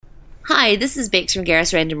Hi, this is Bex from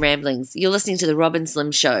Gareth's Random Ramblings. You're listening to The Rob and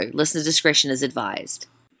Slim Show. Listener discretion is advised.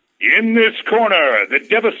 In this corner, the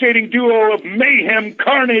devastating duo of mayhem,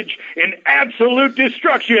 carnage, and absolute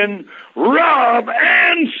destruction, Rob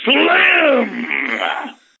and Slim!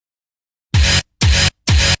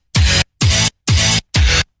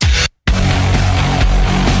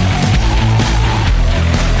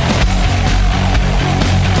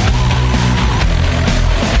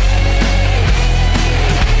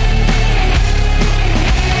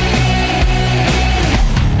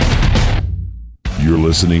 You're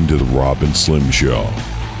listening to The Rob and Slim Show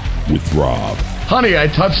with Rob. Honey, I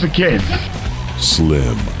touched the kids.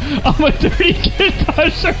 Slim. I'm a dirty kid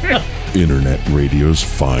toucher. Internet radio's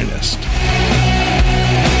finest.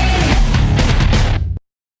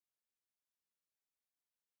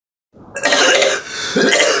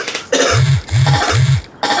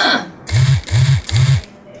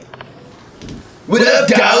 What up,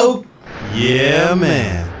 dog? Yeah,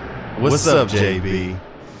 man. What's up, JB?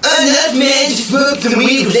 Enough, man. Just fucked some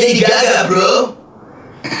weed with Lady Gaga, bro.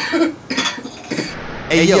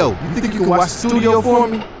 Hey, yo, you think you can watch the studio for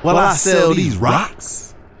me while I sell these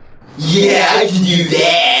rocks? Yeah, I can do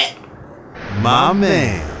that. My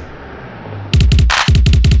man.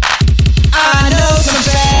 I know some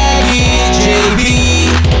faggot JB,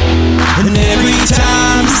 and every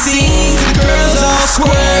time he sings, the girls all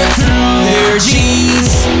squirt through their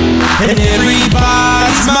jeans, and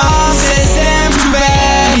everybody's mom says damn too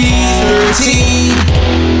bad he's 13,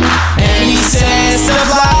 and he says stuff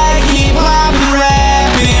like hip-hop and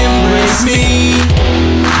rap embrace me,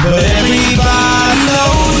 but everybody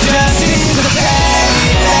knows Justin's a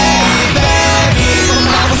faggot, faggot, faggot,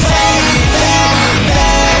 I'm a faggot, faggot,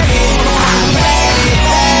 faggot, faggot, faggot,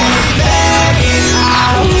 faggot,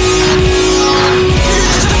 you're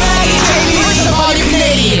just a faggot, JB, first of all, you're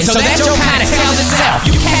Canadian, so that joke kinda tells itself.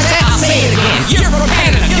 You catch that? I'll say it again. You're from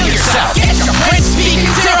Canada, kill yourself. Get your French speaking,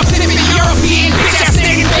 syrup-sipping European, bitch-ass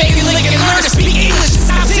nigga, baby licking, learn to speak English and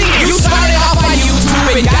stop singing. You started off on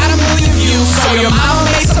YouTube and got a million views, so your mama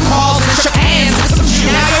made some calls and shook hands with some Jews.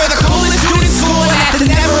 Now you're the coolest dude in school at the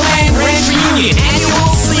Neverland Ranch Reunion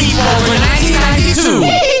annual sleepover 1992.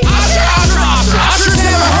 Usher's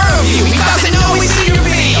never heard of you. He doesn't know he's seen your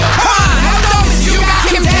video. Come on, how dumb is you? Got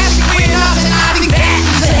Kim Dash between us, and I think that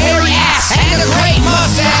is a hairy ass and a great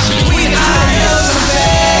mustache between the two. I know some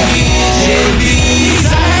faggot JBs.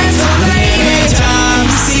 I had some lame every time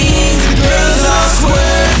he sings. The girls all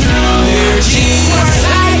squirt through their jeans,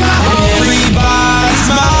 and everybody's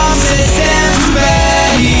mom says damn too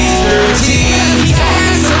bad he's 13. He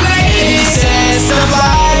had some lame, he says stuff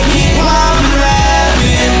like hip-hop and rap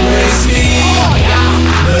embrace me,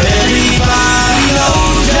 but everybody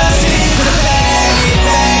knows Justin's a faggot,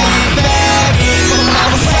 faggot, faggot,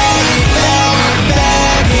 I'm a faggot,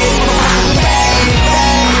 faggot, faggot,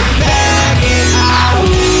 faggot, faggot,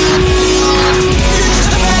 you're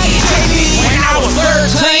just a faggot, JB. When I was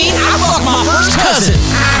 13, I fucked my first cousin.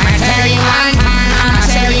 I tell you one,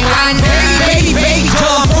 baby, till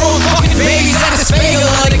I'm throwing fucking babies at the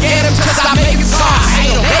spagula to get him to stop making sauce.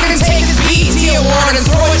 They can take the BET award and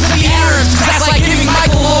throw it to the Arabs, 'cause that's like giving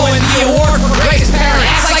Michael Owen the award for greatest parent.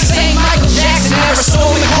 That's like saying Michael Jackson never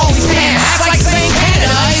stole the Colby's pants. That's like saying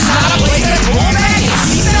Canada is not a place that's born maggots.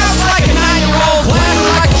 He sounds like a 9-year-old playing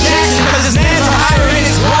with Michael Jackson, 'cause his hands are higher in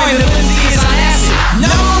his groin than Lindsay is on acid.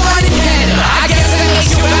 Number one in Canada. I guess that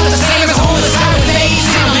makes you about the same as homeless guy with AIDS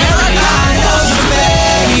in America. I know some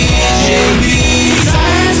faggot JBs. I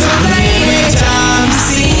had some lame every time he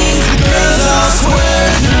sings. The girls all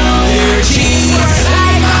squirt through their jeans,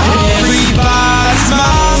 and everybody's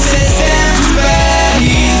mom says damn too bad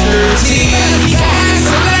he's 13. He had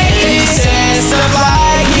some lame, he says stuff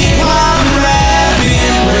like hip-hop and rap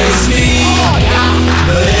embrace me,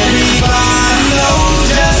 but everybody knows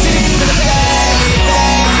Justin's a faggot,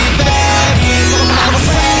 faggot, faggot, I'm a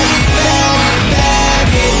faggot, faggot,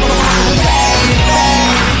 faggot, faggot,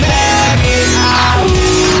 faggot, faggot,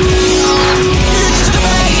 you're just a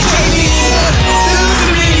faggot, JB. There's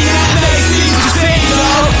so many nice things to say,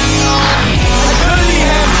 though. I barely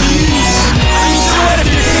have views. I'm sure if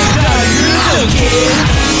you're TikTok, you're so kid.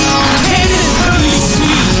 Canada's really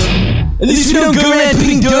sweet. At least we don't go around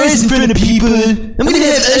putting doors in front of people. I'm gonna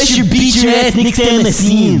have Usher beat your ass next time I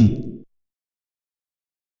see him.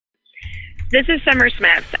 This is Summer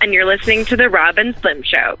Smith, and you're listening to The Rob and Slim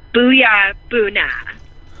Show. Booyah, boo nah.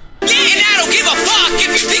 Yeah, and I don't give a fuck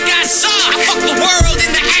if you think I suck. I fuck the world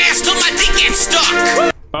in the ass till my dick gets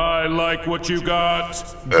stuck. I like what you got.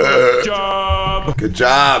 Good job. Good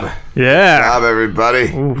job. Yeah. Good job,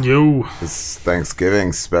 everybody. Yo. This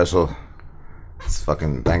Thanksgiving special. It's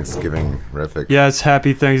fucking Thanksgiving-rific. Yes,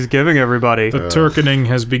 happy Thanksgiving, everybody. The turkening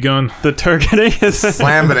has begun. The turkening is...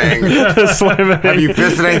 Slambening. Have you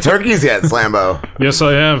fisted any turkeys yet, Slambo? Yes,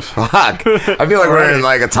 I have. Fuck. I feel like we're in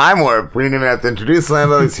like a time warp. We didn't even have to introduce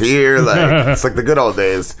Slambo. He's here. Like it's like the good old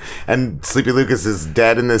days. And Sleepy Lucas is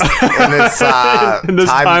dead in this timeline.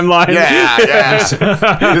 Yeah.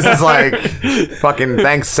 This is like fucking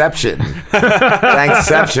Thanksception.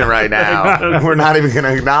 Thanksception right now. We're not even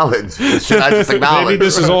gonna acknowledge. Should I just acknowledge? Maybe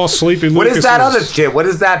this is all Sleepy Lucas. What is that other shit? What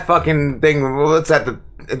is that fucking thing? What's that?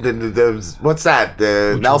 What's that?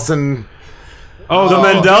 The Nelson. Oh, the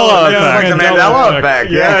Mandela effect. Like the Mandela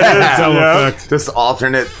effect. Yeah, it is. Mandela effect. Just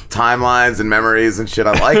alternate timelines and memories and shit.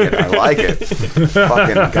 I like it.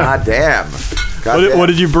 Fucking goddamn. What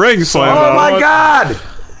did you bring, Slambo? Oh my god!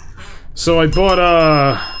 So I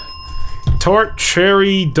bought tart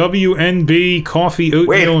cherry WNB coffee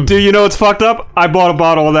oatmeal. Wait, do you know what's fucked up? I bought a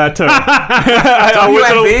bottle of that too.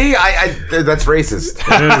 WNB? That's racist.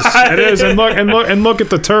 It is. And look at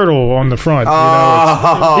the turtle on the front.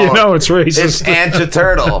 You know it's racist. It's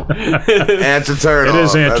Ancha-Turtle. Ancha-Turtle. It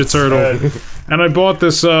is Ancha-Turtle. And I bought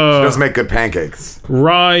this. She does make good pancakes.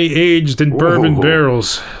 Rye aged in bourbon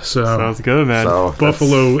barrels. So sounds good, man. So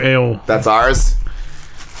Buffalo ale. That's ours.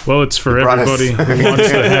 Well, it's for everybody who wants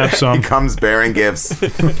to have some. He comes bearing gifts.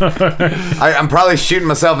 I'm probably shooting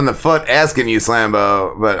myself in the foot asking you,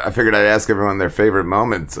 Slambo, but I figured I'd ask everyone their favorite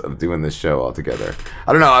moments of doing this show all together.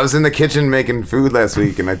 I don't know. I was in the kitchen making food last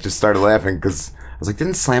week, and I just started laughing because I was like,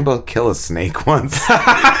 didn't Slambo kill a snake once?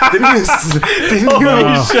 Didn't you?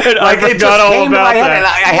 Shit, like, I it just forgot all came to my about head, that. and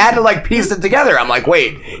I had to like piece it together. I'm like,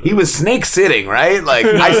 wait, he was snake sitting, right? Like,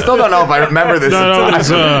 I still don't know if I remember this.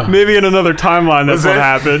 Maybe in another timeline that's what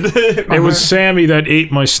happened. It was Sammy that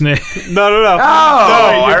ate my snake. No.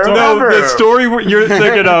 I remember. The story you're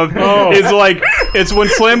thinking of is like, it's when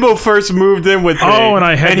Slambo first moved in with me. Oh,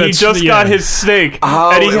 and he just got his snake.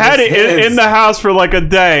 And he had it in the house for like a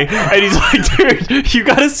day. And he's like, dude, you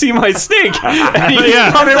gotta see my snake. And he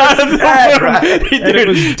comes out of the room. Right.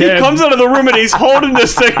 Dude, he comes out of the room and he's holding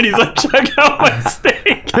this thing and he's like, check out my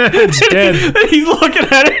snake. It's dead. And he's looking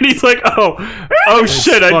at it and he's like, oh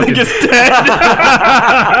shit, I think it's dead.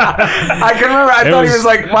 I can remember. I thought he was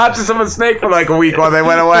like watching someone's snake for like a week while they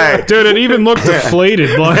went away. Dude, it even looked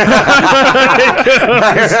deflated.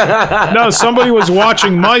 No, somebody was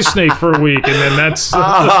watching my snake for a week, and then that's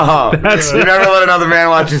you never let another man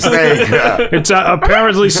watch your snake. It's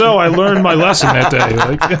apparently so. I learned my lesson that day.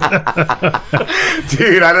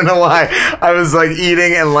 Dude, I don't know why. I was like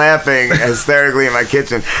eating and laughing hysterically in my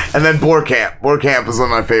kitchen, and then Boar Camp. Boar Camp was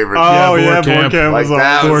one of my favorites. Boar Camp was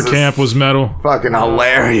awesome. Boar Camp was metal. Fucking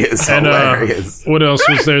hilarious. And what else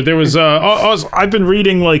was there? There was I've been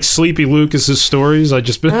reading like Sleepy Lucas's stories. I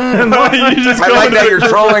just been. I like that you're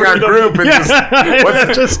trolling our group.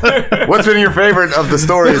 And what's been your favorite of the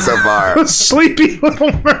stories so far? Sleepy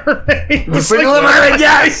Little Mermaid. The Sleepy Little Mermaid.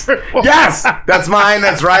 Yes. That's mine.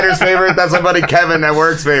 That's Ryder's favorite. That's my buddy Kevin at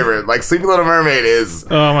work's favorite. Like Sleepy Little Mermaid is.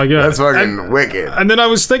 Oh my god. That's fucking wicked. And then I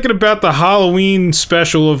was thinking about the Halloween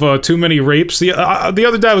special of Too Many Rapes. The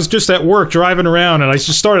other day I was just at work driving around and I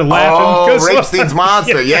just started laughing. Oh, Rapestein's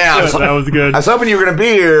Monster. Yeah, that was good. I was hoping you were gonna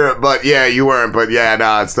be here, but yeah, you weren't. But yeah,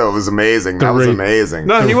 no, it was amazing. That was amazing.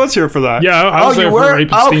 No, he was here for that. Yeah, I was there for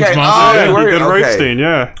Rapestein's Monster. Oh, he did Rapestein.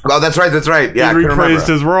 Yeah. Oh, that's right. Yeah, he reprised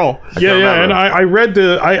his role. Yeah, and I read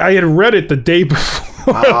I had read it the day before.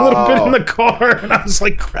 A little bit in the car, and I was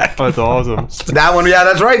like, cracking. That's awesome. That one, yeah,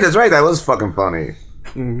 that's right. That was fucking funny.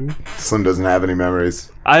 Slim doesn't have any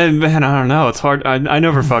memories. I don't know. It's hard. I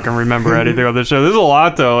never fucking remember anything on the show. There's a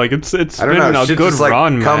lot though. Like it's I don't been know. a Shit good just, like,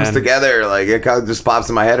 run, comes man. together. Like it kind of just pops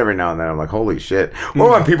in my head every now and then. I'm like, holy shit.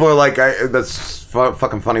 Or when people are like, that's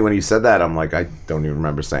fucking funny when you said that. I'm like, I don't even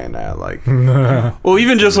remember saying that. Like, well,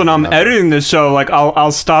 even just when I'm editing this show, like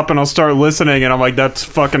I'll stop and I'll start listening, and I'm like, that's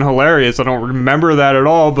fucking hilarious. I don't remember that at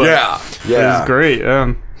all, but yeah, it's great.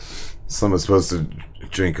 Yeah. Someone's supposed to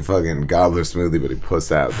drink a fucking gobbler smoothie, but he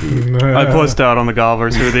pussed out. I pussed out on the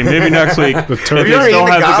gobbler smoothie. Maybe next week. Have you ever eaten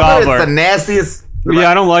the gobbler? It's the nastiest.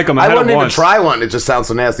 Yeah, I don't like them. I wouldn't even try one. It just sounds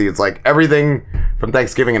so nasty. It's like everything from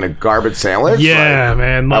Thanksgiving in a garbage sandwich. Yeah, like,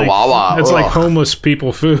 man. Like, it's like homeless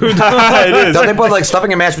people food. It is. Don't they put like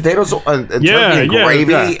stuffing and mashed potatoes and turkey and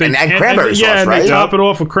gravy and cranberry sauce, and right? they top it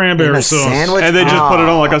off with cranberry sauce. Sandwich? And they just put it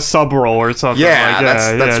on like a sub roll or something. Yeah,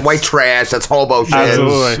 like that's white trash. That's hobo shit.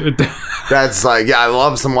 Absolutely. That's like, yeah, I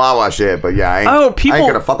love some Wawa shit, but yeah, I ain't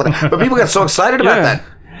gonna fuck with that. But people get so excited about that.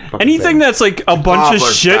 Anything that's like a bunch of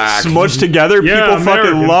shit smushed together, people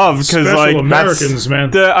fucking love because like Americans, man.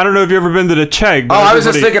 I don't know if you've ever been to the Chegg. Oh, I was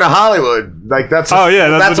just thinking of Hollywood. Like that's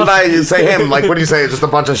that's what I say him. Like what do you say? Just a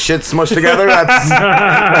bunch of shit smushed together. That's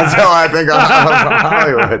how I think of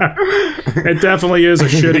Hollywood. It definitely is a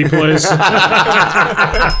shitty place.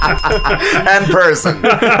 And person. A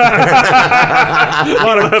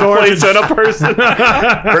lot of Place and a person.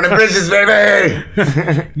 Burning bridges, baby.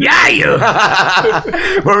 Yeah, you.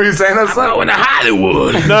 What were you saying? That's Going to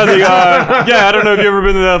Hollywood. No, I don't know if you ever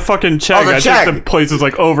been to the fucking Czech. The I Czech. think the place is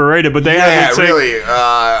like overrated, but they have this thing, really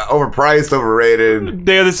overpriced, overrated.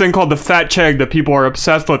 They have this thing called the Fat Chegg that people are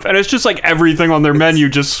obsessed with, and it's just like everything on their menu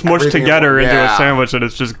just smushed together into a sandwich, and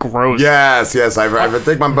it's just gross. Yes. I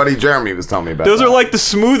think my buddy Jeremy was telling me about. Those are like the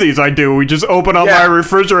smoothies I do. We just open up my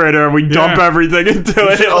refrigerator and we dump everything into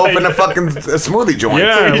it. Open a fucking smoothie joint.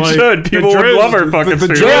 Yeah, we should. People would love our fucking food.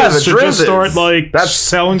 The Drizz should just start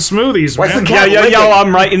selling smoothies, man. Yo,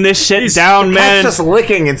 I'm writing this shit down, man. He's just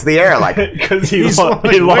licking into the air like because he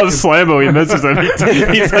loves Slambo. He misses him.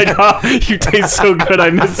 He's like, oh, you taste so good. I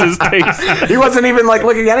miss his taste. He wasn't even like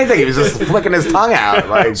licking anything. He was just flicking his tongue out.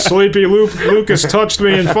 Like Sleepy Lucas touched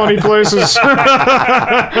me in funny places.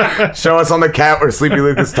 Show us on the cat where Sleepy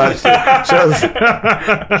Lucas touched you. Show us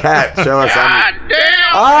cat. Show us on.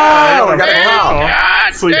 Oh, we got a call.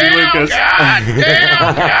 Sleepy Lucas.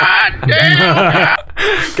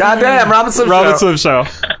 Goddamn, Robin Slim Show.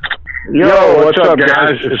 Yo, what's up,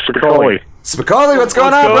 guys? It's Spicoli. Spicoli, what's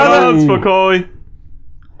going on, brother? Spicoli.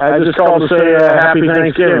 I just called to say happy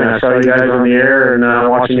Thanksgiving. I saw you guys on the air and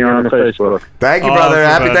watching you on the Facebook. Thank you, brother.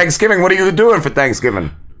 Happy Thanksgiving. What are you doing for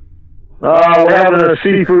Thanksgiving? We're having a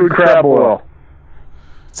seafood crab boil.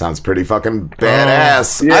 Sounds pretty fucking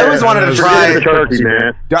badass. Yeah, I always wanted to try turkey,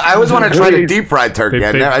 man. I always wanted to try the deep fried turkey.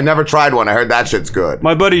 I never tried one. I heard that shit's good.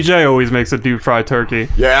 My buddy Jay always makes a deep fried turkey.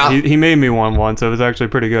 Yeah, he made me one once. It was actually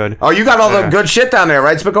pretty good. Oh, you got all the good shit down there,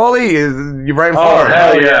 right, Spicoli? You're right in Florida. Oh,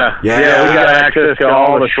 hell yeah. Yeah, we got access to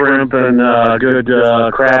all the shrimp and good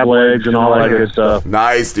crab legs and all that good stuff.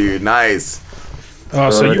 Nice, dude. Nice. Oh,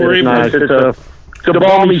 so you were able to... It's a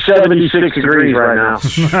balmy 76 degrees right now.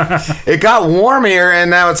 It got warm here,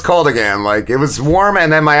 and now it's cold again. Like it was warm,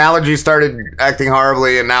 and then my allergies started acting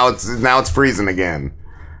horribly, and now it's freezing again.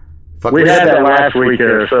 We had that last week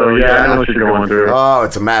here, so yeah, I know what you're going through. Oh,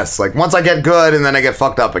 it's a mess. Like once I get good, and then I get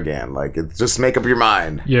fucked up again. Like it's just make up your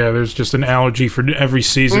mind. Yeah, there's just an allergy for every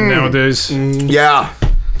season nowadays. Yeah.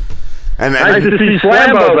 And nice to see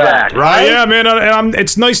Slambo back, right? Yeah, man.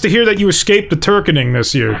 It's nice to hear that you escaped the turkening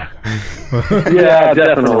this year. Yeah,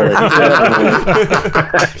 definitely.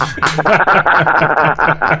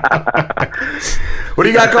 What do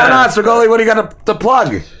you got going on, Spicoli? What do you got to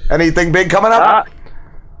plug? Anything big coming up?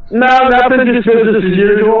 No, nothing. Just business as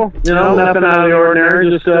usual. You know, nothing out of the ordinary.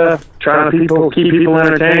 Just trying to keep people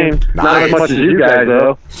entertained. Nice. Not as much as you guys,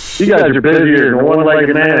 though. You guys are busier than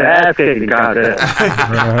one-legged man at ass kicking contest.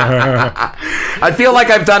 I feel like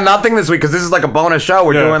I've done nothing this week because this is like a bonus show.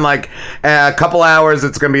 We're doing like a couple hours.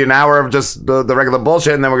 It's going to be an hour of just the regular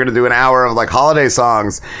bullshit, and then we're going to do an hour of like holiday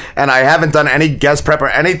songs. And I haven't done any guest prep or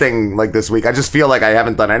anything like this week. I just feel like I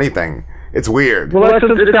haven't done anything. It's weird. Well, it's a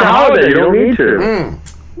holiday. You don't need to.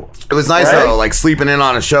 It was nice though, like sleeping in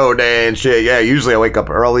on a show day and shit. Yeah, usually I wake up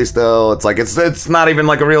early still. It's like it's not even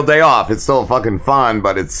like a real day off. It's still fucking fun,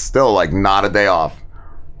 but it's still like not a day off.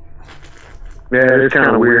 Yeah, it's kind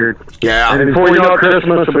of weird. Yeah. And before you know it,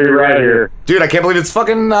 Christmas will be right here. Dude, I can't believe it's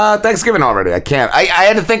fucking Thanksgiving already. I can't. I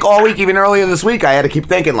had to think all week, even earlier this week. I had to keep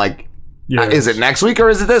thinking like, is it next week or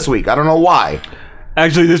is it this week? I don't know why.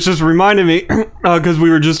 Actually, this just reminded me, because we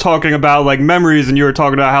were just talking about like memories and you were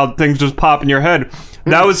talking about how things just pop in your head.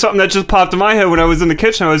 That was something that just popped in my head when I was in the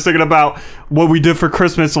kitchen. I was thinking about what we did for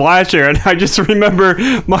Christmas last year, and I just remember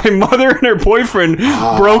my mother and her boyfriend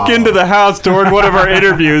broke into the house during one of our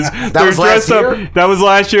interviews. That was last year? That was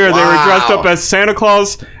last year. Wow. They were dressed up as Santa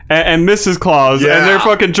Claus and Mrs. Claus, and they're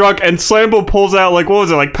fucking drunk, and Slambo pulls out, like, what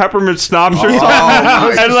was it, like peppermint schnapps or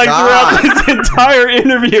something? And like throughout this entire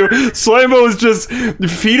interview, Slambo was just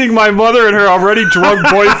feeding my mother and her already drunk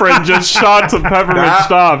boyfriend just shots of peppermint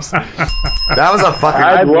schnapps. That was a fucking...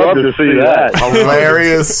 I'd love to see that.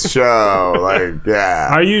 Hilarious show. Like, yeah.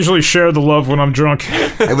 I usually share the love when I'm drunk.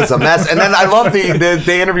 It was a mess. And then I love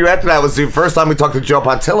the interview after that was the first time we talked to Joe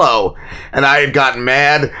Pontillo, and I had gotten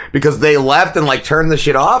mad because they left and like turned the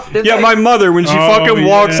shit off. off? Did Yeah, they? my mother, when she fucking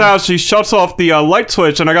walks yeah. out, she shuts off the light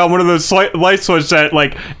switch, and I got one of those light switches that,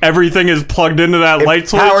 like, everything is plugged into that light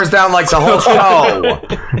switch. Powers down like the whole show.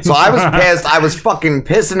 So I was pissed. I was fucking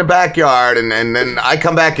pissed in the backyard, and then I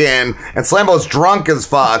come back in, and Slambo's drunk as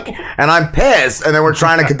fuck, and I'm pissed, and then we're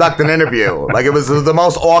trying to conduct an interview. Like, it was the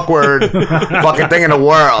most awkward fucking thing in the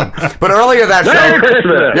world. But earlier that show... Merry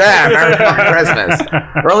Christmas! Yeah, Merry fucking Christmas.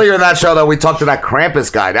 Earlier in that show, though, we talked to that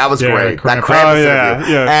Krampus guy. That was great. That Krampus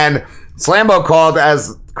interview. And Slambo called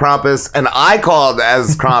as Krampus, and I called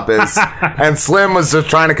as Krampus, and Slim was just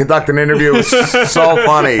trying to conduct an interview. It was so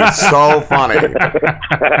funny. So funny.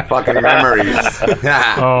 Fucking memories.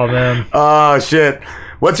 Yeah. Oh, man. Oh, shit.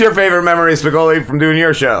 What's your favorite memory, Spicoli, from doing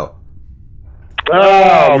your show?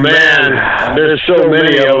 Oh, man. There's so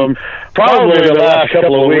many of them. Probably the last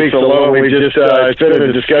couple of weeks alone, we just been in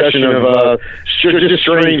a discussion of just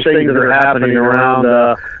strange things that are happening around,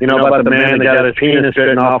 about the man that got his penis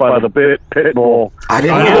bitten off by the pit bull. I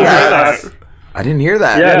didn't hear that. I didn't hear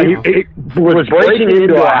that. Yeah, he was breaking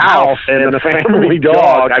into a house, and the family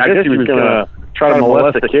dog, I guess he was going to try to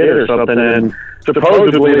molest the kid or something, and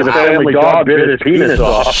supposedly the family dog bit his penis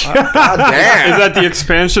off. God damn. Is that the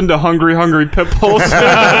expansion to Hungry Hungry Pit Bulls?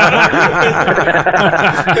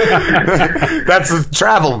 That's the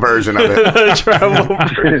travel version of it. It's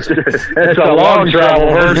a long travel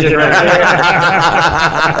version right there.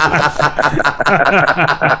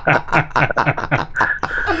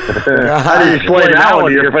 How do you explain that one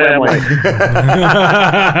to your family?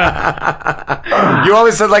 You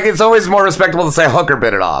always said, like, it's always more respectable to say hooker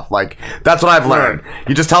bit it off. Like, that's what I've learned.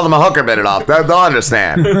 You just tell them a hooker bit it off. They'll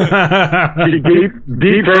understand. Deep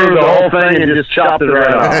the whole thing and just chopped it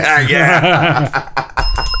right off. Yeah.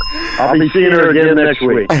 I'll be seeing her again next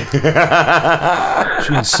week.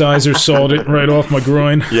 She incisor sawed it right off my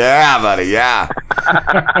groin. Yeah, buddy, yeah.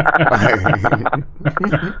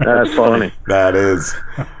 That's funny. That is.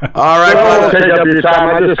 All right, well, I won't brother. take up your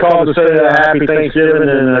time. I just called to say happy Thanksgiving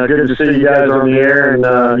and good to see you guys on the air, and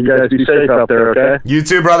you guys be safe out there, okay? You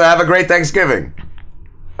too, brother. Have a great Thanksgiving.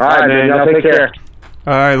 All right, man. Y'all take care.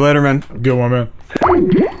 All right, later, man. Good one, man.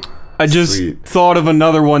 I just thought of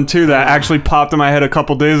another one too that actually popped in my head a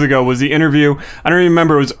couple days ago. Was the interview? I don't even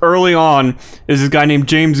remember. It was early on. Is this guy named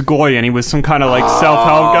James Goy, and he was some kind of like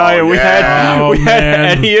self-help guy. And we had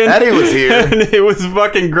Eddie in. Eddie was here, and it was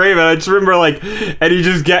fucking great. Man, I just remember like Eddie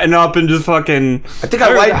just getting up and just fucking. I think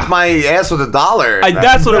I wiped my ass with $1.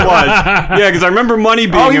 That's what it was. Yeah, because I remember money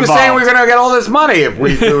being. Oh, he was involved. saying we're gonna get all this money if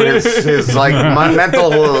we do his like my mental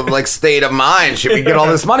like state of mind. Should we get all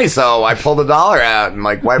this money? So I pulled $1 out and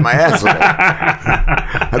like wiped my ass with it.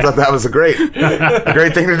 I thought that was a great thing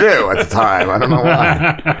to do at the time. I don't know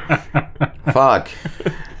why. Fuck.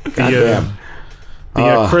 Goddamn.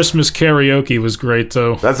 The Christmas karaoke was great,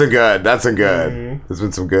 though. That's a good. There's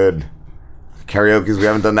been some good karaoke's. We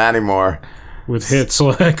haven't done that anymore. With hits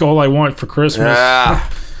like All I Want for Christmas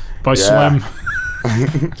by Slim.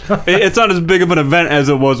 It's not as big of an event as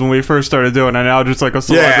it was when we first started doing it. Now just like a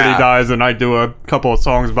celebrity dies and I do a couple of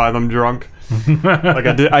songs by them drunk. Like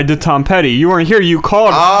I did Tom Petty. You weren't here. You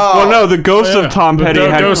called. Oh. Well, no, the ghost of Tom Petty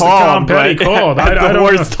had ghost called. Of Tom Petty called. At the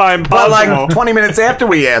worst time Well, possible. like 20 minutes after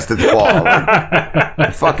we asked it to call.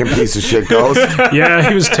 Like, fucking piece of shit ghost. Yeah,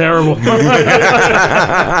 he was terrible.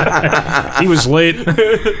 He was late.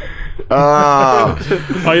 Oh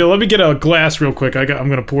yeah, let me get a glass real quick. I'm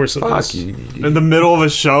gonna pour some. In the middle of a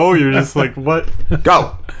show, you're just like, what?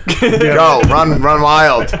 Go. Go. Run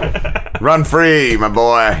wild. Run free, my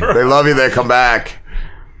boy. They love you, they come back.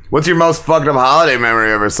 What's your most fucked up holiday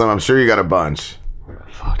memory ever, Slim? I'm sure you got a bunch.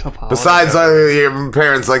 Fucked up holiday. Besides your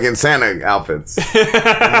parents like in Santa outfits from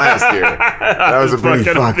last year. That was a pretty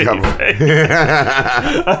fucked up one.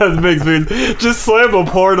 That makes me just Slambo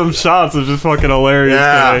pouring them shots is just fucking hilarious.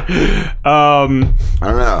 Yeah. Today. I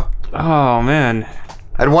don't know. Oh man.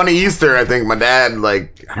 I had one Easter, I think my dad,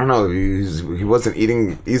 like, I don't know, he wasn't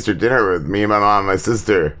eating Easter dinner with me and my mom and my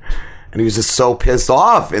sister. And he was just so pissed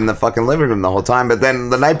off in the fucking living room the whole time. But then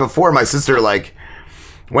the night before, my sister, like,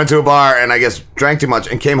 went to a bar and I guess drank too much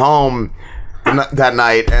and came home that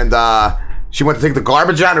night. And she went to take the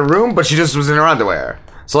garbage out of her room, but she just was in her underwear.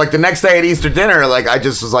 So, like, the next day at Easter dinner, like, I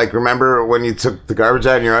just was like, remember when you took the garbage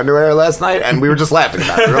out in your underwear last night? And we were just laughing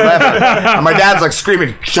about it. We were laughing. And my dad's, like,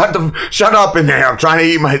 screaming, shut up in there. I'm trying to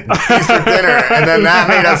eat my Easter dinner. And then that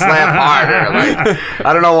made us laugh harder. Like,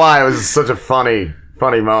 I don't know why. It was such a funny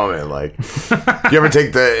moment. Like, you ever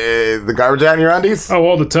take the garbage out in your undies? Oh,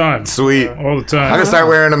 all the time. Sweet. All the time. I'm going to start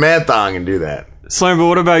wearing a man thong and do that. Slam, but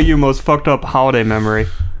what about you? Most fucked up holiday memory?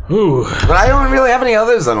 Ooh. But I don't really have any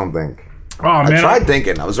others, I don't think. Oh man, I tried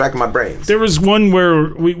thinking. I was racking my brains. There was one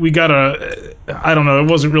where we got I don't know. It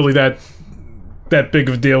wasn't really that big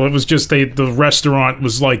of a deal. It was just the restaurant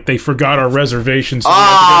was like they forgot our reservations. So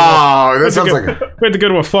that sounds like we had to go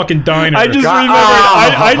to a fucking diner. I just remembered.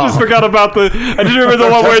 I just forgot about the. I just remember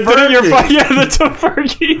the one where didn't your the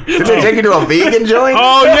tofurkey. Did they take you to a vegan joint?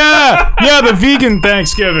 Oh yeah, the vegan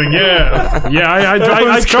Thanksgiving. Yeah.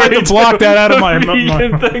 I tried to block that out of my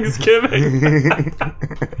vegan Thanksgiving.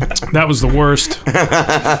 That was the worst.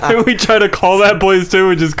 We tried to call that place too.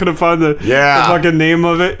 We just couldn't find the fucking name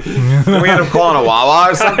of it. We ended up calling a Wawa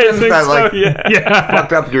or something that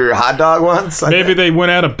fucked up your hot dog once. Maybe they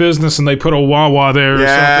went out of business and they put a Wawa there. Or something.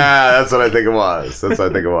 That's what I think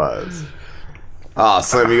it was. Oh,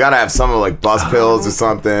 Slim, you gotta have some like bus pills or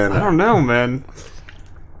something. I don't know, man.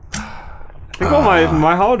 I think all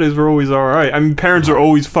my holidays were always all right. I mean, parents are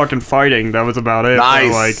always fucking fighting. That was about it.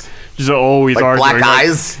 Nice. Like just always like arguing. Black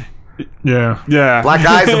eyes. Yeah. Black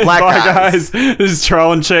guys and black guys. This is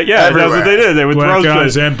trolling shit. Yeah, everywhere. That's what they did. They would black throw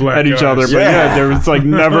guys shit and black at each guys. other. But there was like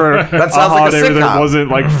never a sounds like a holiday where there sitcom.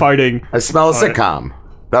 wasn't like fighting. I smell a sitcom.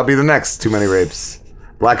 That'll be the next Too Many Rapes.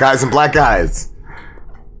 Black guys and black guys.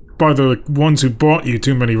 By the ones who bought you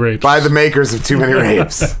Too Many Rapes. By the makers of Too Many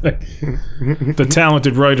Rapes. The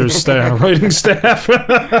talented writing staff. Did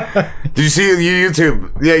you see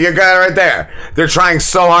YouTube? Yeah, you got it right there. They're trying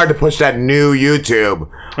so hard to push that new YouTube.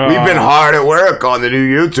 We've been hard at work on the new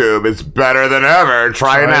YouTube. It's better than ever.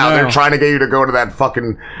 Try it out. They're trying to get you to go to that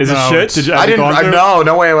fucking. Is it shit?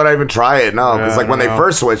 No way would I even try it. No, because like when they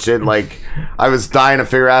first switched it, like I was dying to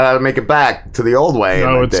figure out how to make it back to the old way.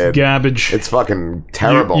 No, it's garbage. It's fucking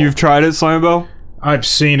terrible. You've tried it, Slambo? I've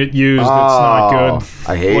seen it used. It's not good.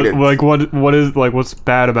 I hate it. Like what is like what's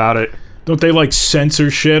bad about it? Don't they like censor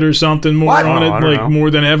shit or something more on it, like more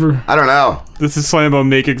than ever? I don't know. This is Slambo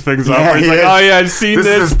making things up. Where he's like, oh yeah, I've seen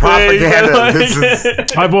this is propaganda. Like, this is.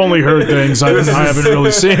 I've only heard things. I haven't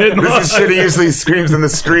really seen it. This is shit he usually screams in the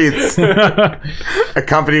streets,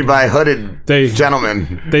 accompanied by hooded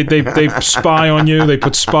gentlemen. They spy on you. They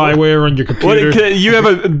put spyware on your computer. You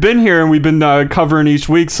haven't been here, and we've been covering each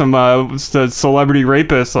week some celebrity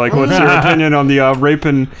rapists. Like, what's your opinion on the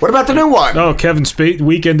raping? What about the new one? Oh,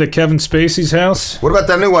 Weekend at Kevin Spacey's house. What about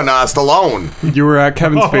that new one, Stallone? You were at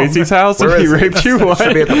Kevin Spacey's house and he raped you? What?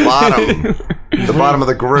 Should be at the bottom. The bottom of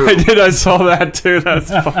the group. I saw that too. That's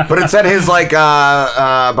fun. But it said his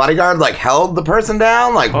bodyguard like held the person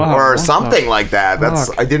down, like or something like that. That's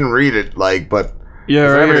I didn't read it, but yeah,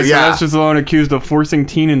 right here. So that's just alone accused of forcing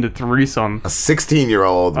teen into threesome. A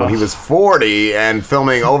 16-year-old when he was 40 and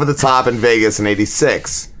filming Over the Top in Vegas in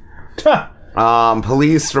 '86.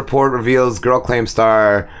 Police report reveals girl claims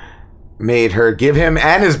star made her give him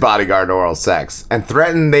and his bodyguard oral sex and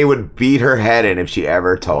threatened they would beat her head in if she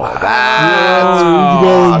ever told. That's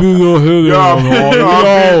you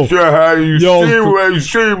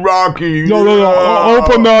see Rocky.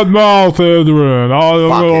 Open that mouth, Adrian. I'm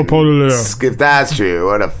gonna put it in. If that's true,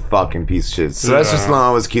 what a fucking piece of shit. Sylvester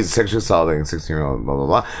Stallone was accused of sexually assaulting a 16-year-old, blah, blah,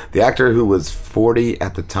 blah. The actor, who was 40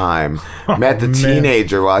 at the time, met the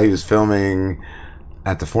teenager while he was filming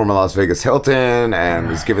at the former Las Vegas Hilton,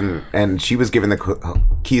 and she was given the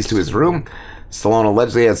keys to his room. Stallone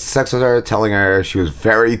allegedly had sex with her, telling her she was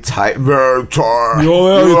very tight. Very tight.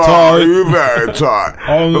 You're very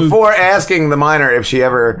tight. Before asking the minor if she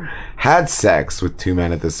ever had sex with two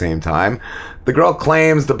men at the same time, the girl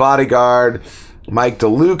claims the bodyguard, Mike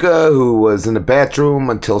DeLuca, who was in the bathroom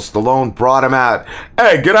until Stallone brought him out.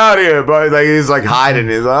 Hey, get out of here, buddy. Like, he's like hiding.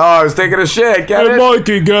 He's like, I was taking a shit. Get it?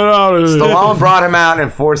 Mikey, get out of here. Stallone brought him out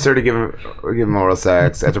and forced her to give him oral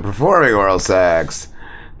sex. After performing oral sex,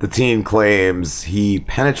 the teen claims he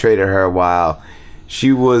penetrated her while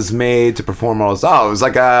she was made to perform oral sex. Oh, it was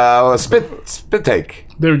like a spit take.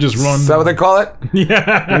 They were just running. Is that what they call it?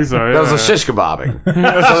 Yeah. That was a shish kebabbing.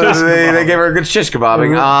 So they gave her a good shish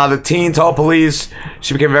kebabbing. The teen told police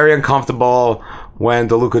she became very uncomfortable when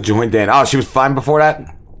DeLuca joined in. Oh, she was fine before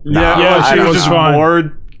that? Yeah, she was just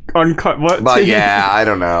more uncut. What? But yeah, I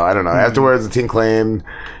don't know. Afterwards, the teen claimed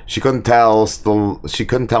she couldn't tell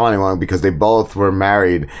anyone because they both were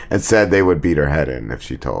married and said they would beat her head in if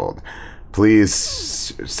she told.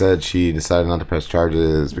 Police said she decided not to press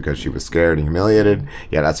charges because she was scared and humiliated.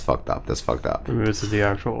 Yeah, that's fucked up. I mean, this is the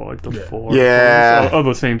actual, the full. Yeah. All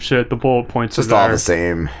the same shit. The bullet points just all the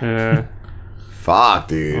same. Yeah. Fuck,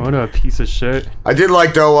 dude. What a piece of shit. I did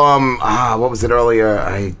like, though, what was it earlier?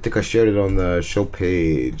 I think I shared it on the show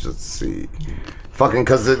page. Let's see. Fucking,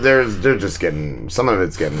 because they're just getting, some of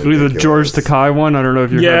it's getting ridiculous. The George Takei one? I don't know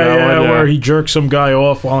if you heard that one. Where he jerked some guy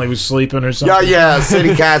off while he was sleeping or something. Yeah,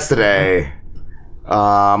 City Cats today.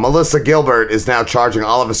 Melissa Gilbert is now charging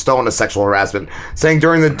Oliver Stone of sexual harassment, saying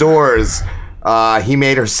during the doors, he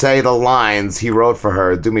made her say the lines he wrote for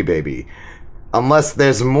her, "Do me, baby." Unless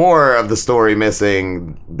there's more of the story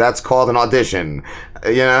missing, that's called an audition.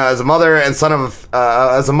 You know, as a mother of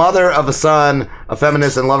a son, a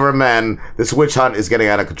feminist and lover of men, this witch hunt is getting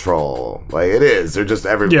out of control. Like, it is. They're just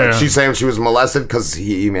everywhere. Like, she's saying she was molested because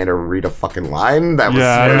he made her read a fucking line. That was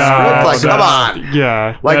script. Like, come on.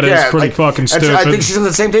 Yeah. Like, that is pretty fucking stupid. I think she's in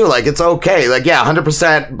the same too. Like, it's okay. Like,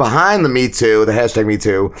 100% behind the Me Too, the hashtag Me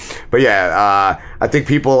Too. But I think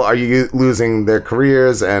people are losing their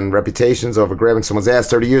careers and reputations over grabbing someone's ass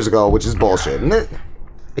 30 years ago, which is bullshit. And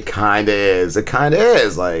it kind of is. It kind of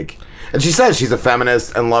is. Like, and she says she's a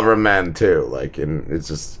feminist and lover of men too. Like, and it's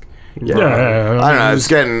just, I don't know. It's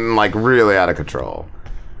getting like really out of control.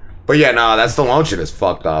 But that Stallone shit is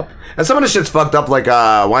fucked up, and some of the shit's fucked up. Like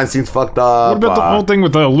Weinstein's fucked up. What about the whole thing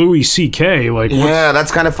with Louis C.K.? Like,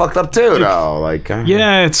 that's kind of fucked up too, though. Like,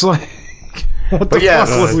 it's like, what the fuck,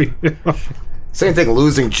 Louis? Same thing,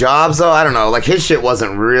 losing jobs, though. I don't know. Like, his shit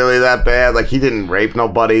wasn't really that bad. Like, he didn't rape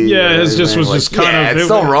nobody. Yeah, his just was just kind of... It's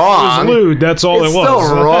still wrong. It was lewd, that's all it was. It's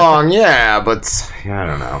still wrong, but I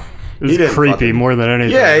don't know. He didn't creepy more than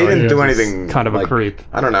anything. Yeah, he didn't do anything. Kind of a creep.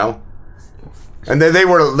 I don't know. And they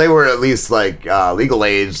were at least, like, legal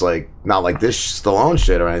age, like, not like this Stallone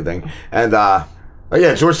shit or anything. And,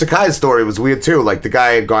 George Takei's story was weird too. Like, the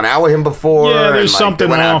guy had gone out with him before. Yeah, there's something they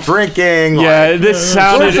went out drinking. Yeah, this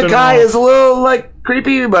sounded... George Takei is a little, like,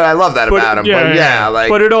 creepy, but I love that about him.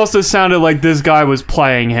 But it also sounded like this guy was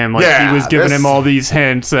playing him. Like, he was giving him all these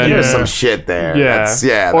hints. And there's some shit there.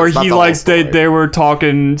 Yeah. Or he, like, they were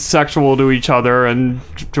talking sexual to each other, and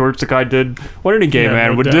George Takei did what any gay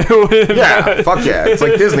man would do. Fuck yeah. It's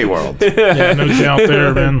like Disney World. No doubt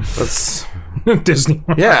there, man. That's Disney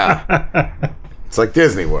World. Yeah. It's like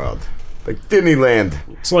Disney World. Like Disneyland.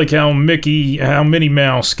 It's like how Minnie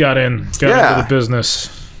Mouse got into the business.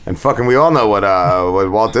 And fucking we all know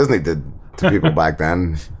what Walt Disney did to people back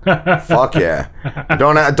then. Fuck yeah.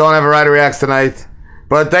 Don't have a Ryder Reacts tonight.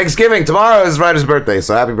 But Thanksgiving, tomorrow is Ryder's birthday,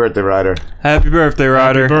 so happy birthday, Ryder. Happy birthday,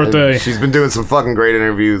 Ryder. Happy birthday. She's been doing some fucking great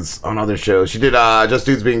interviews on other shows. She did Just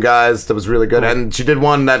Dudes Being Guys, that was really good. And she did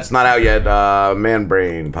one that's not out yet, Man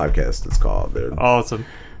Brain podcast, it's called. Awesome.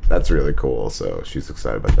 That's really cool, so she's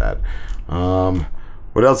excited about that.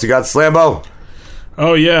 What else you got, Slambo?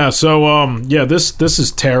 Oh yeah, so this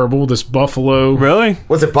is terrible. This buffalo, really?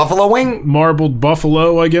 Was it buffalo wing? Marbled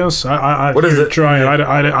buffalo, I guess. What is it? Try it.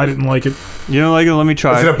 I didn't like it. You don't like it? Let me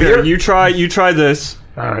try. Is it a beer? You try this.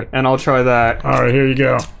 All right, and I'll try that. All right, here you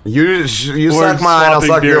go. You suck mine, I'll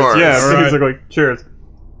suck yours. Yeah, right. basically. Cheers.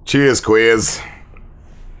 Cheers, quiz.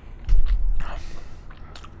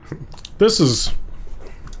 This is.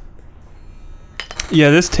 Yeah,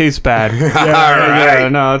 this tastes bad. Right.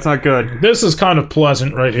 No, it's not good. This is kind of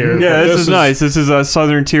pleasant right here. Yeah, this is nice. This is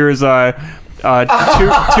Southern Tiers 2X I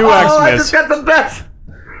just got the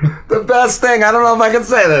best thing. I don't know if I can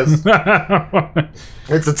say this.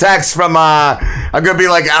 It's a text from I'm gonna be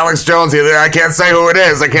like Alex Jones here. I can't say who it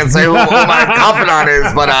is. I can't say who my confidant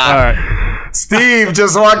is, but all right. Steve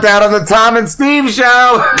just walked out on the Tom and Steve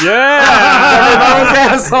show. Yeah.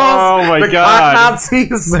 Oh my God. Cock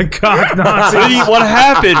Nazis. The cock Nazis. What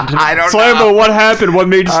happened? I don't Slambo, know. What happened? What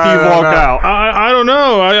made Steve walk out? I don't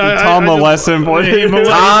know. Tom molested him.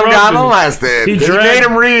 Tom got molested. He made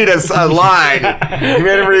him read a line. He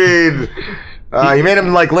made him read. He made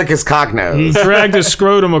him like lick his cock nose. He dragged his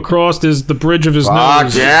scrotum across the bridge of his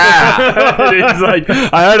nose. Yeah. He's like,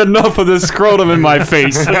 I had enough of this scrotum in my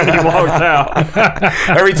face. And he walked out.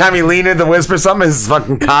 Every time he leaned in to whisper something, his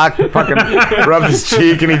fucking cock fucking rubbed his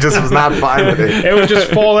cheek, and he just was not fine with it. It would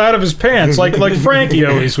just fall out of his pants, like Frankie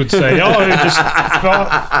always would say. Oh, it just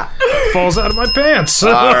falls out of my pants.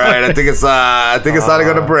 All right, I think it's time to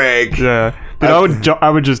go to break. Yeah. Dude,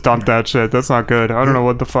 I would just dump that shit. That's not good. I don't know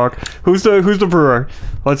what the fuck. Who's the brewer?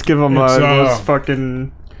 Let's give him those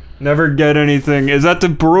fucking never get anything. Is that the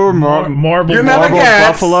brewer Marble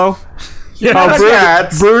Buffalo?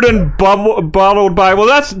 Brewed and bottled by. Well,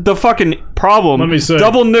 that's the fucking problem. Let me see.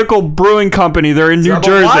 Double Nickel Brewing Company. They're in New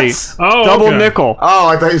Jersey. Oh, Double Nickel. Oh,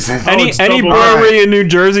 I thought you said any brewery in New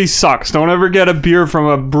Jersey sucks. Don't ever get a beer from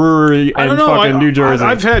a brewery in fucking New Jersey.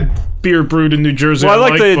 I've had beer brewed in New Jersey. Well, I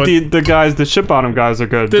like the guys. The ship bottom guys are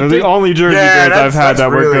good. They're the only Jersey beers I've had that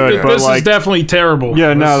were good. This is definitely terrible.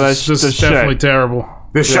 Yeah, no, that's just definitely terrible.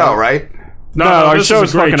 This show, right? No, our this show is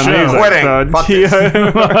is a great fucking show. amazing. Quitting. Fuck this.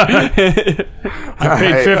 I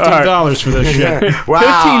paid $15 for this shit.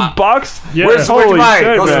 Wow. $15? Yeah. Where'd you Holy buy it?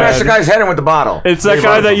 shit, Go smash the man. guy's head in with the bottle. It's that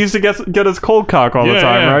guy that used to get us cold cock all the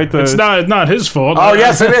time, right? It's not his fault. Oh,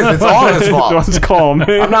 yes, it is. It's all his fault. Let's call him.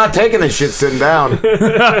 I'm not taking this shit sitting down.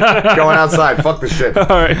 Going outside. Fuck this shit. All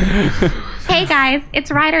right. Hey guys,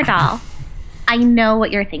 it's Ryder Doll. I know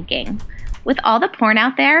what you're thinking. With all the porn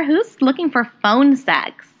out there, who's looking for phone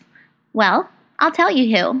sex? Well, I'll tell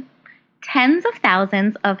you who. Tens of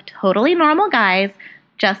thousands of totally normal guys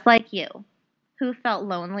just like you, who felt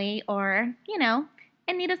lonely or,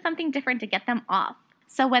 and needed something different to get them off.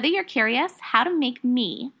 So whether you're curious how to make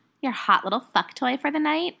me your hot little fuck toy for the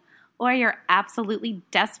night, or you're absolutely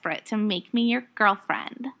desperate to make me your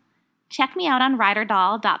girlfriend, check me out on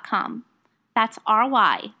ryderdoll.com. That's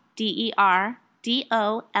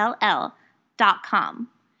RYDERDOLL.com.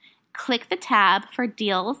 Click the tab for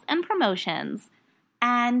deals and promotions.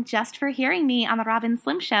 And just for hearing me on the Robin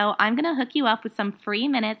Slim Show, I'm going to hook you up with some free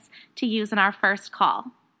minutes to use in our first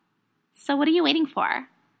call. So what are you waiting for?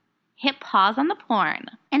 Hit pause on the porn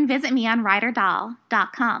and visit me on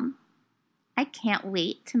ryderdoll.com. I can't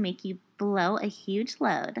wait to make you blow a huge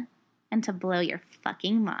load and to blow your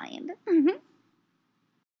fucking mind.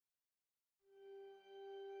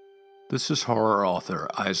 This is horror author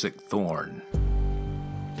Isaac Thorne.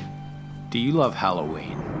 Do you love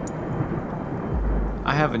Halloween?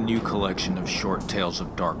 I have a new collection of short tales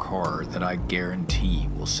of dark horror that I guarantee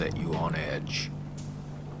will set you on edge.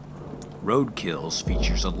 Roadkills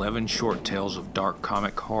features 11 short tales of dark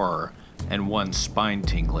comic horror and 1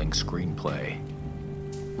 spine-tingling screenplay.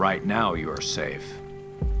 Right now you are safe.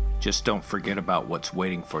 Just don't forget about what's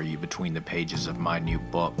waiting for you between the pages of my new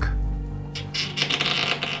book.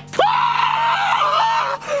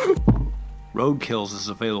 Roadkills is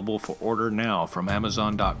available for order now from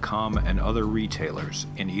Amazon.com and other retailers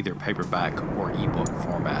in either paperback or ebook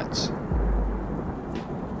formats.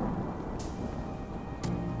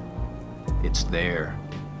 It's there.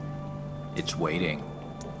 It's waiting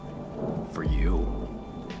for you.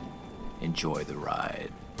 Enjoy the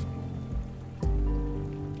ride.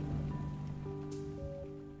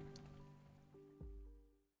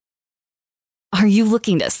 Are you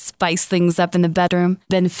looking to spice things up in the bedroom?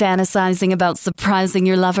 Been fantasizing about surprising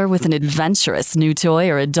your lover with an adventurous new toy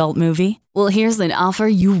or adult movie? Well, here's an offer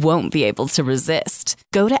you won't be able to resist.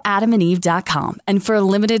 Go to adamandeve.com, and for a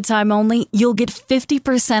limited time only, you'll get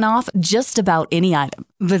 50% off just about any item.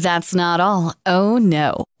 But that's not all. Oh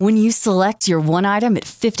no. When you select your one item at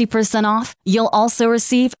 50% off, you'll also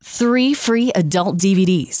receive 3 free adult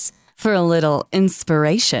DVDs for a little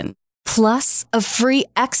inspiration. Plus, a free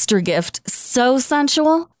extra gift so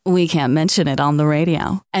sensual, we can't mention it on the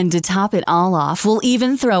radio. And to top it all off, we'll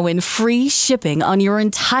even throw in free shipping on your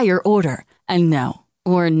entire order. And no,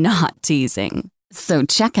 we're not teasing. So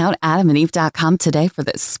check out adamandeve.com today for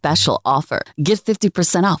this special offer. Get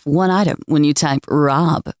 50% off one item when you type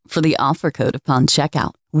ROB for the offer code upon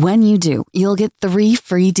checkout. When you do, you'll get 3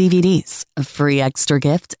 free DVDs, a free extra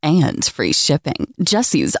gift, and free shipping.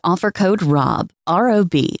 Just use offer code ROB,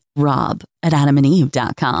 R-O-B, ROB, at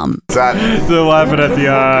adamandeve.com. They're laughing at the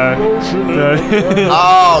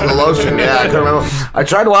Oh, the lotion. Yeah, I couldn't remember. I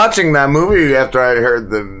tried watching that movie after I'd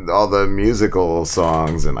heard all the musical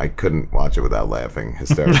songs, and I couldn't watch it without laughing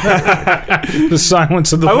hysterically. The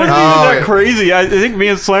Silence of the I Lambs. wasn't even that crazy. I think me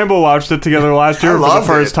and Slambo watched it together last year for the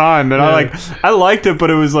first time, and I liked it, but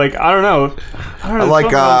it was like, I don't know. I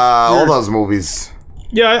like all those movies.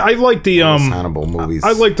 Yeah, I like the Hannibal movies.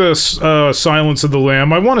 I like the Silence of the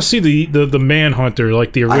Lamb. I want to see the Manhunter,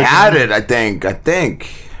 like the original. I had it, I think. I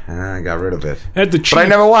got rid of it. But I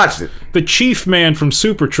never watched it. The Chief Man from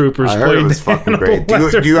Super Troopers I heard it was fucking great.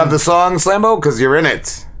 Do you have the song, Slambo? Because you're in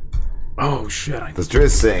it. Oh shit! The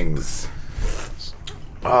Driz sings.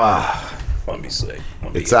 Let me see.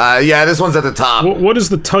 It's this one's at the top. What is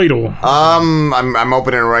the title? I'm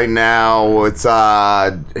opening it right now. It's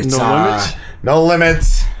No Limits? No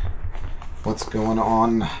Limits. What's going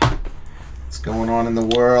on? What's going on in the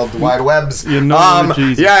world? The wide webs. Yeah,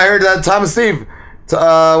 I heard Thomas Steve.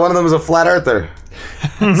 One of them was a flat earther.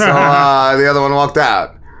 So the other one walked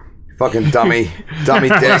out. Fucking dummy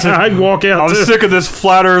dick. I'd walk out. I'm sick of this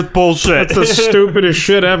flat earth bullshit. That's the stupidest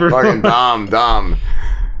shit ever. Fucking dumb.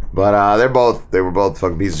 But they were both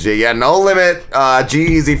fucking pieces of shit. Yeah, No Limit,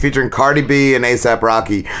 G-Eazy featuring Cardi B and A$AP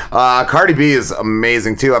Rocky. Cardi B is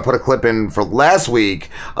amazing too. I put a clip in for last week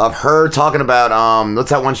of her talking about what's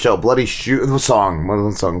that one show? Bloody Shoes. What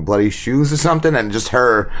song? Bloody Shoes or something? And just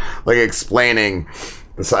her like explaining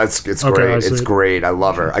Besides, it's Okay, great. I see. It's great. I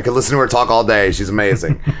love her. I could listen to her talk all day. She's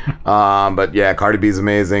amazing. But yeah, Cardi B's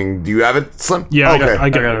amazing. Do you have it, Slim? Yeah, okay. I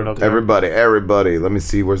got it up there. Everybody. Let me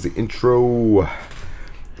see. Where's the intro?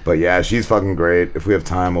 But yeah, she's fucking great. If we have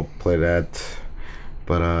time, we'll play that.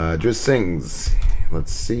 But just sings.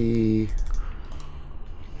 Let's see.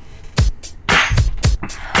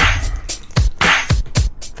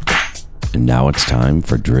 And now it's time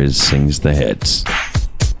for Driz Sings the Hits.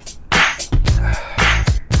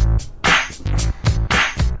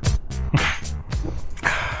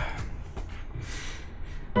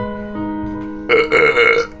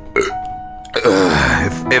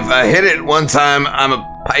 If I hit it one time, I'm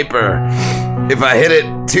a piper. If I hit it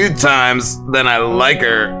 2 times, then I like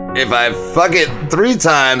her. If I fuck it 3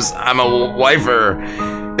 times, I'm a wifer.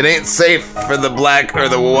 It ain't safe for the black or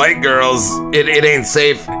the white girls. It ain't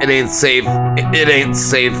safe. It ain't safe. It ain't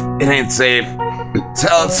safe. It ain't safe.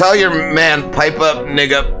 Tell your man, pipe up,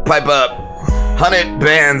 nigga, pipe up. 100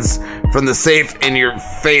 bands from the safe in your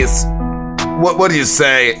face. What do you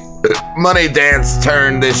say? Money Dance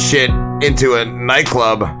turned this shit into a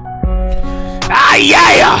nightclub. Ah,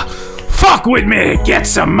 yeah! Fuck with me, get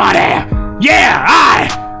some money! Yeah,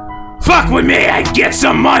 aye! Fuck with me and get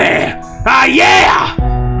some money! Ah,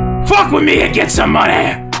 yeah! Fuck with me and get some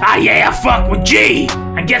money! Ah, yeah, fuck with G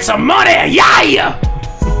and get some money! Yeah!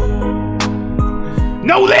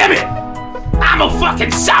 No limit! I'm a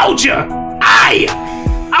fucking soldier! Aye!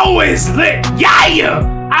 Always lit!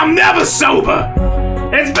 Yeah! I'm never sober!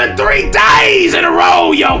 It's been 3 days in a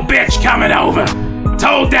row, yo bitch coming over.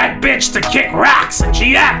 Told that bitch to kick rocks and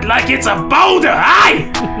she act like it's a boulder,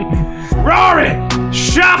 aye! Roaring,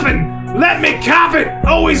 shopping, let me cop it.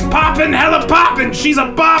 Always popping, hella popping. She's a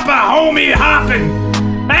bopper, homie hopping.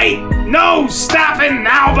 Ain't no stopping,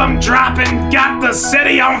 album dropping. Got the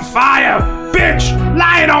city on fire. Bitch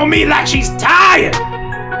lying on me like she's tired.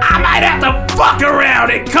 I might have to fuck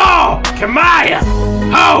around and call Kamaya.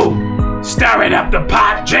 Ho! Stirring up the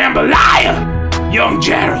pot, jambalaya. Young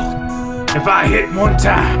Gerald. If I hit 1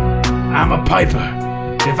 time, I'm a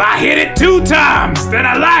piper. If I hit it 2 times, then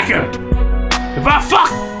I like her. If I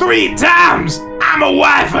fuck 3 times, I'm a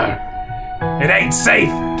wifer. It ain't safe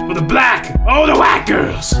for the black or the white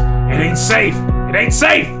girls. It ain't safe. It ain't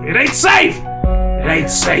safe. It ain't safe. It ain't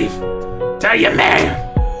safe. Tell your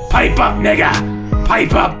man, pipe up, nigga.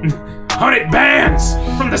 Pipe up. 100 bands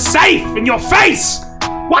from the safe in your face.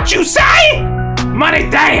 What you say? Money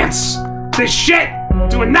Dance. This shit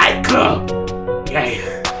to a nightclub.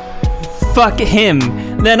 Yeah. Fuck him,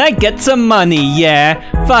 then I get some money, yeah.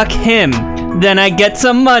 Fuck him, then I get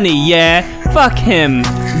some money, yeah. Fuck him,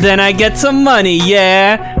 then I get some money,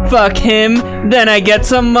 yeah. Fuck him, then I get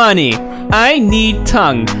some money. I need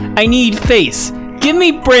tongue, I need face. Give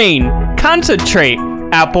me brain, concentrate.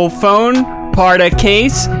 Apple phone, part a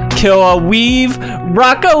case. Kill a weave,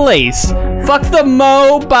 rock a lace. Fuck the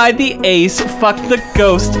mo, buy the ace. Fuck the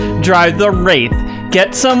ghost, drive the wraith.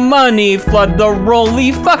 Get some money, flood the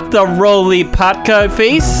rolly. Fuck the rolly, potka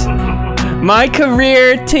face. My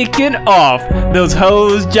career taken off, those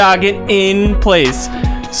hoes jogging in place.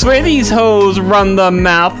 Swear these hoes run the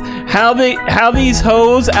mouth. How these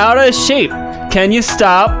hoes out of shape? Can you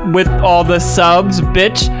stop with all the subs,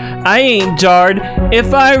 bitch? I ain't jarred.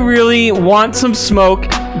 If I really want some smoke,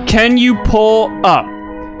 can you pull up?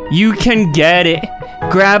 You can get it.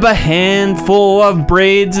 Grab a handful of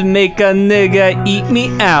braids and make a nigga eat me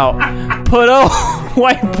out. Put a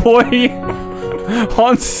white boy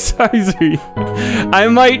on Sizery. I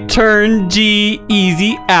might turn G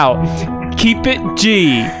easy out. Keep it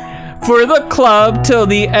G. For the club till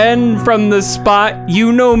the end from the spot.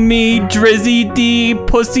 You know me, Drizzy D,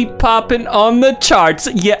 pussy poppin' on the charts.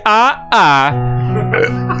 Yeah,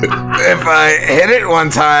 If I hit it 1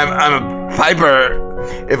 time, I'm a piper.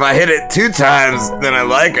 If I hit it 2 times, then I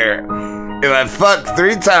like her. If I fuck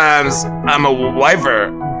 3 times, I'm a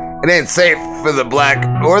wifer. It ain't safe for the black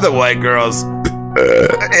or the white girls.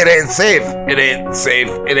 It ain't safe. It ain't safe.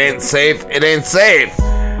 It ain't safe. It ain't safe.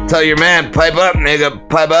 Tell your man, pipe up, nigga,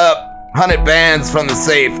 pipe up. 100 bands from the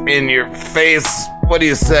safe in your face. What do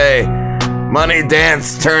you say? Money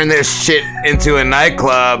Dance turn this shit into a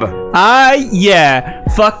nightclub. Yeah.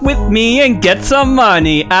 Fuck with me and get some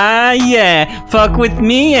money. Yeah. Fuck with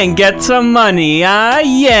me and get some money.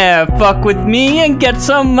 Yeah. Fuck with me and get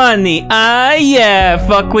some money. Yeah.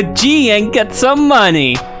 Fuck with G and get some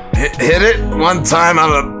money. Hit it 1 time,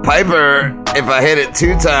 I'm a piper. If I hit it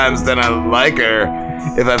 2 times, then I like her.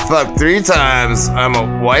 If I fuck 3 times, I'm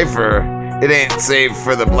a wifer. It ain't safe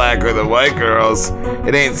for the black or the white girls.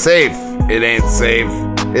 It ain't safe. It ain't safe.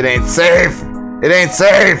 It ain't safe. It ain't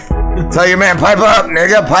safe. Tell your man, pipe up,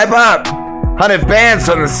 nigga, pipe up. 100 bands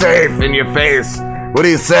from the safe in your face. What do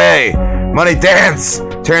you say? Money dance.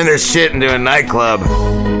 Turn this shit into a nightclub.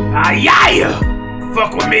 Yeah.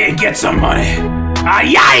 Fuck with me and get some money.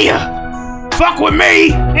 Yeah. Fuck with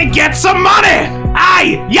me and get some money.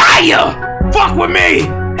 Yeah. Fuck with me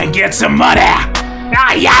and get some money.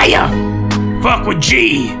 Yeah. Fuck with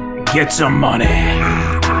G and get some money.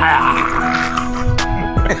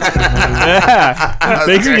 Yeah,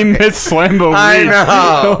 makes me miss Slambo. I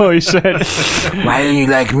know. Holy shit. Why don't you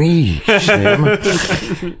like me, Slim?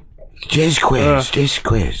 Just quiz.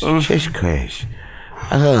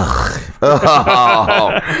 Ugh.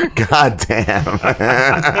 Oh, goddamn.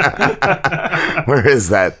 Where is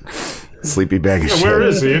that sleepy bag of shit? Where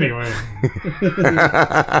is he anyway?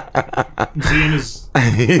 Is he in his...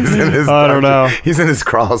 He's in his... I don't know. He's in his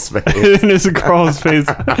crawl space. In his crawl space.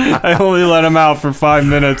 I only let him out for 5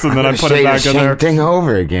 minutes and then I put him back in there. Thing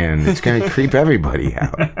over again. It's gonna creep everybody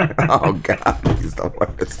out. Oh god, he's the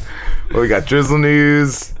worst. Well, we got drizzle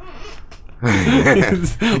news.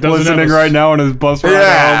 He's listening right now on his bus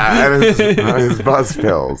ride home. On his bus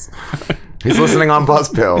pills. He's listening on bus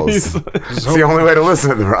pills. It's the only way to listen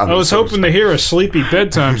to the Robin. I was hoping to hear a sleepy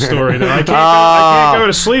bedtime story. That I can't go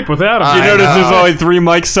to sleep without him. You notice there's only 3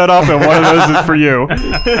 mics set up, and one of those is for you.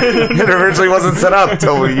 It originally wasn't set up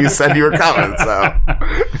till you said you were coming, so.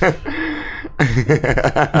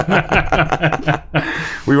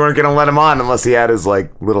 We weren't gonna let him on unless he had his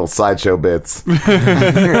like little sideshow bits. I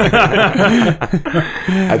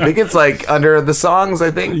think it's like under the songs. I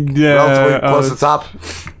think relatively close to the top.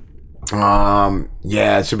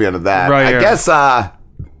 Yeah, it should be under that. Right I here. guess. Let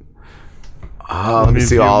me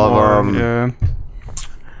see all of them. Yeah.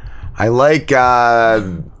 I like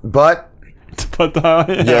butt.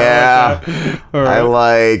 Yeah. All right. I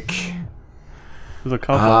like. There's a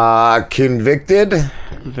couple. Convicted.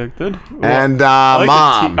 And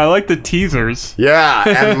Mom. I like the teasers. Yeah,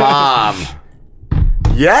 and Mom.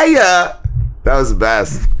 Yeah. That was the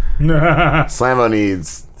best. Slammo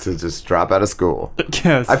needs to just drop out of school.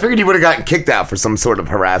 Yes. I figured he would have gotten kicked out for some sort of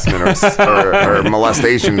harassment or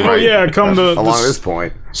molestation. Oh yeah, come to along this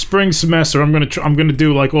point. Spring semester. I'm gonna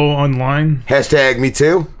do like all online. Hashtag me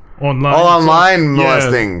too. Online. All online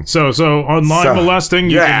molesting. So online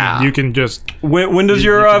molesting. You can just. When does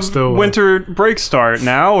your winter break start?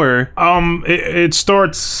 Now or? It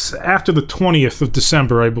starts after the 20th of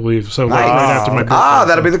December, I believe. So right after my birthday.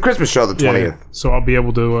 That'll be the Christmas show, the 20th. Yeah, so I'll be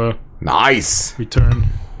able to. Nice. Return.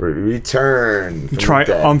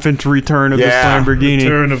 Triumphant return of the Lamborghini.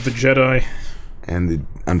 Return of the Jedi. And the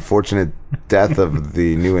unfortunate death of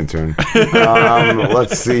the new intern.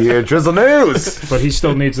 Let's see here. Drizzle news. But he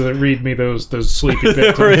still needs to read me those sleepy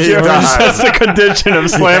bits. That's the condition of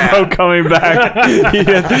Slambo coming back. We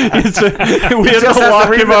have to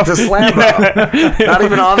lock him up to Slambo. Not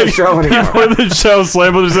even on the show anymore. Before the show,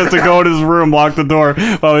 Slambo just has to go in his room, lock the door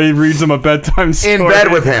while he reads him a bedtime story. In bed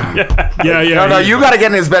with him. Yeah. No, you got to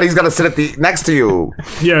get in his bed. He's got to sit next to you.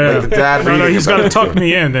 Yeah. Like the dad No, he's got to tuck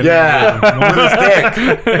me in. With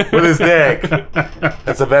his dick.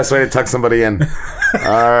 That's the best way to tuck somebody in. All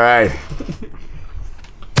right.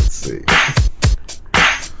 Let's see.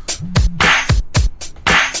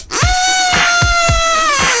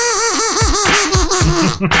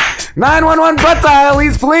 911 butt dial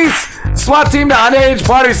leads police SWAT team to underage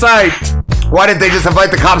party site. Why didn't they just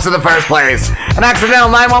invite the cops in the first place? An accidental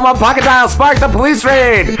 911 pocket dial sparked the police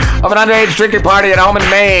raid of an underage drinking party at home in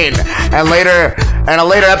Maine. And a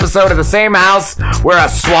later episode of the same house where a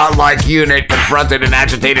SWAT-like unit confronted an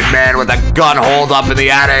agitated man with a gun holed up in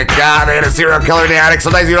the attic. They had a serial killer in the attic.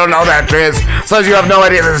 Sometimes you don't know that, Triz. Sometimes you have no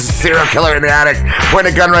idea there's a serial killer in the attic. Point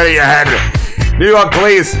a gun right at your head. New York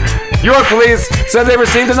police said they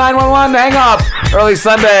received a 911 hang up early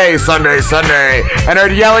Sunday, and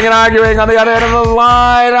heard yelling and arguing on the other end of the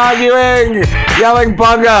line, yelling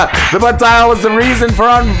bunga. The butt dial was the reason for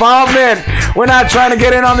involvement. We're not trying to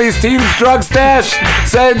get in on these teens' drug stash,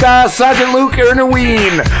 said Sergeant Luke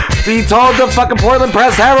Erneween. He told the fucking Portland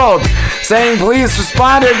Press Herald, saying police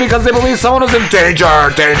responded because they believe someone was in danger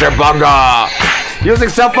bunga. Using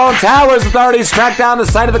cell phone towers, authorities tracked down the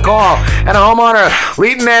site of the call, and a homeowner,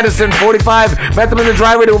 Leighton Anderson, 45, met them in the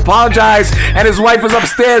driveway to apologize, and his wife was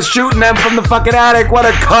upstairs shooting them from the fucking attic. What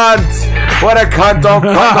a cunt. Don't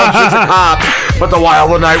shoot the cop. But the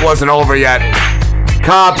wild night wasn't over yet.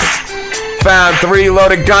 Cops found 3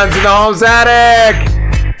 loaded guns in the home's attic.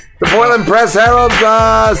 The Portland Press Herald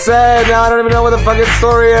said, I don't even know what the fucking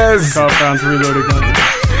story is. Cop found 3 loaded guns.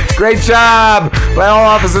 Great job by all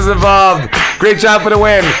officers involved. Great job for the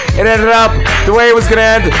win. It ended up the way it was gonna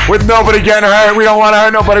end, with nobody getting hurt. We don't want to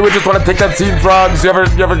hurt nobody. We just want to take that teen drugs. You ever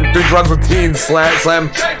do drugs with teens,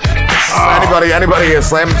 Slam? Anybody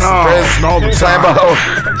slam Driz? All the time.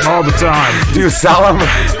 Slambo? All the time. Do you sell them?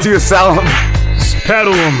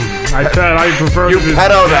 Pedal them. I prefer you to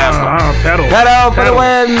pedo them. Pedal for the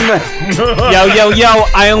win. Yo,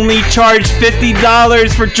 I only charge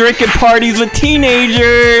 $50 for drinking parties with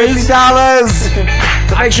teenagers. $50.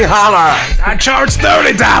 Makes you holler. I charge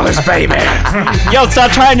 $30, baby. Yo,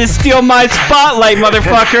 stop trying to steal my spotlight,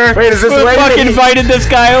 motherfucker. Wait, is this Who Wavy? fucking invited this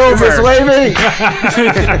guy over? Is this Wavy?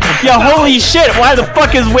 Yo, holy shit, why the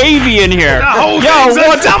fuck is Wavy in here? Yo,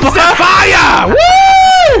 what the fuck? Fire! Woo!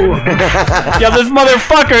 Yo, this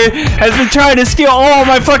motherfucker has been trying to steal all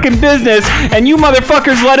my fucking business, and you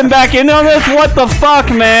motherfuckers let him back in on this? What the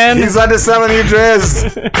fuck, man? He's underselling you,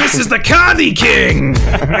 Driz. This is the Condi King.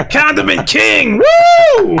 The Condiment King.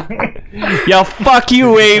 Woo! Yo, fuck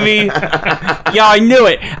you, Wavy. Yo, I knew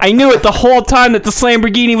it the whole time that the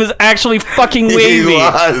Lamborghini was actually fucking Wavy. He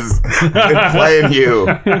was. Playing you,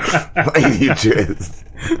 Driz.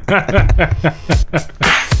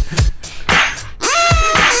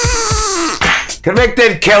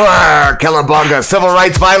 Convicted killer bunga. Civil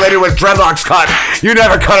rights violated with dreadlocks cut. You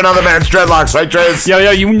never cut another man's dreadlocks, right, Driz? Yo,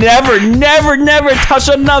 you never touch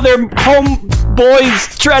another homeboy's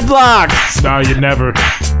dreadlocks. No, you never.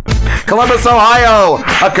 Columbus, Ohio.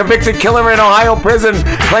 A convicted killer in Ohio prison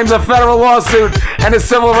claims a federal lawsuit and his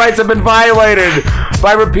civil rights have been violated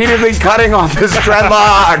by repeatedly cutting off his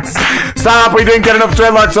dreadlocks. Stop, we didn't get enough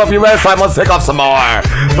dreadlocks off you last time. Let's take off some more.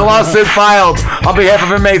 The lawsuit filed on behalf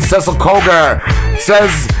of inmate Cecil Koger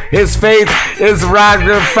says his faith is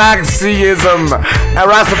Rastafarianism,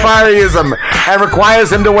 and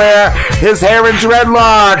requires him to wear his hair in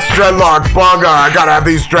dreadlocks. Dreadlock bunga. I gotta have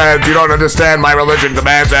these dreads. You don't understand. My religion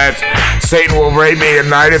demands it. Satan will rape me at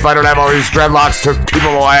night if I don't have all these dreadlocks to keep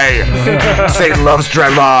him away. Satan loves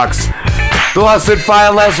dreadlocks. The lawsuit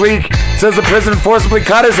filed last week says the prison forcibly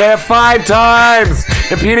cut his hair 5 times,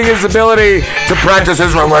 impeding his ability to practice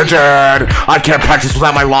his religion. I can't practice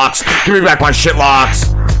without my locks. Give me back my shit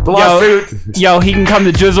locks. The lawsuit. Yo, he can come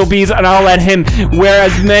to Drizzlebees and I'll let him wear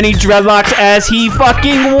as many dreadlocks as he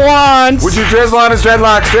fucking wants. Would you drizzle on his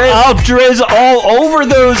dreadlocks, Driz? I'll drizz all over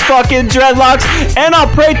those fucking dreadlocks and I'll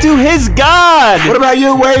pray to his God. What about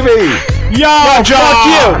you, Wavy? Yo,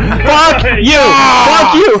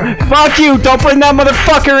 fuck you! Don't bring that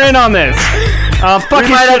motherfucker in on this. Fucking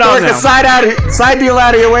might shit have to on work him. a side deal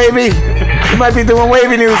out of you, Wavy. You might be doing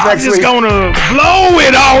Wavy news next week. I'm just gonna blow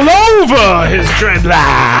it all over his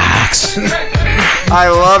dreadlocks. I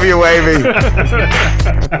love you, Wavy.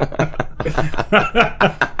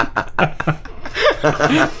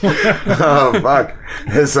 Oh fuck,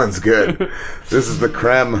 this one's good. This is the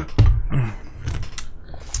creme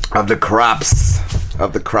of the crops.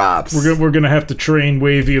 We're gonna have to train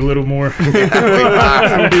Wavy a little more. Wavy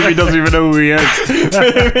doesn't even know who he is.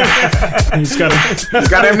 He's got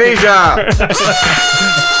amnesia.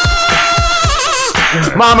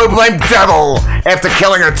 Mom who blamed devil after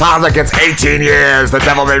killing her toddler gets 18 years. The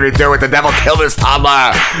devil made me do it. The devil killed his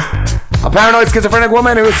toddler. A paranoid schizophrenic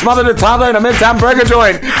woman who smothered a toddler in a midtown burger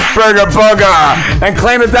joint, Burger Booger, and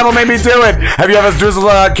claimed the devil made me do it. Have you ever drizzled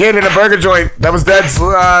a kid in a burger joint that was dead?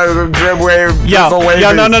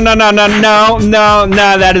 No,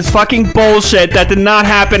 that is fucking bullshit. That did not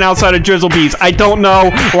happen outside of Drizzlebees. I don't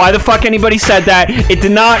know why the fuck anybody said that. It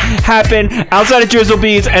did not happen outside of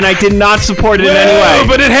Drizzlebees, and I did not support it in any way.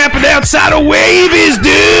 But it happened outside of Wavy's,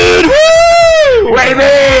 dude. Woo! Wavy!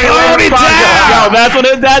 Hold it down! Yo, that's what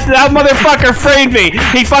that motherfucker framed me.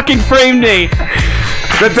 He fucking framed me.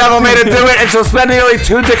 The devil made her do it, and she'll spend nearly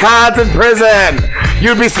 2 decades in prison.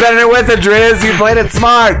 You'd be spending it with her, Driz. You played it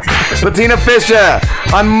smart. Latina Fisher,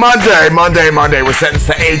 on Monday, was sentenced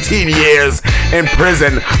to 18 years in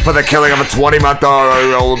prison for the killing of a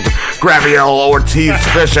 20-month-old Graviole Ortiz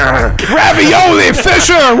Fisher. Ravioli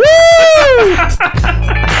Fisher! Woo!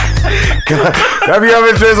 Have you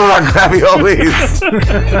ever drizzled on graviolis?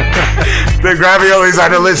 The graviolis are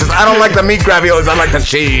delicious. I don't like the meat graviolis. I like the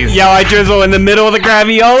cheese. Yo, I drizzle in the middle of the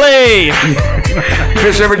gravioli.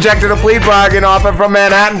 Fisher rejected a plea bargain offer from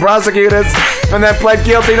Manhattan prosecutors and then pled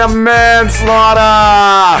guilty to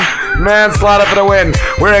manslaughter. Manslaughter for the win.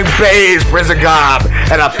 Wearing beige prison garb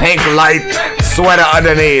and a pink light sweater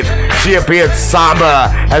underneath. She appeared somber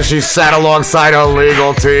as she sat alongside her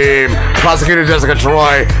legal team. Prosecutor Jessica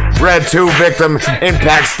Troy read 2 victim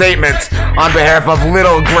impact statements on behalf of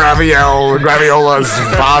little Graviola's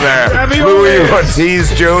father, Louis Ortiz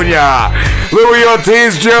Jr. Louis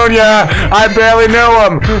Ortiz Jr. I barely knew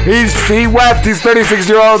him. He wept. He's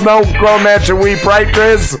 36-year-old. No grown man should weep, right,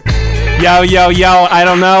 Driz? Yo, I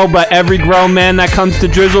don't know, but every grown man that comes to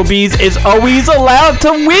Drizzlebees is always allowed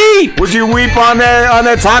to weep. Would you weep on their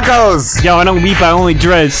tacos? Yo, I don't weep, I only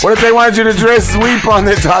drizz. What if they wanted you to weep on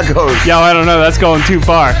their tacos? Yo, I don't know, that's going too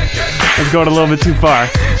far. That's going a little bit too far.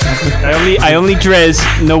 I only drizz,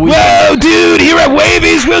 no weep. Whoa, dude, here at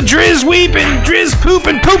Wavies, we'll drizz weep and drizz poop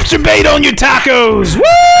and poops debate on your tacos.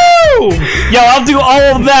 Woo! Yo, I'll do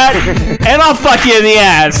all of that, and I'll fuck you in the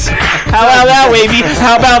ass. How about that, Wavy?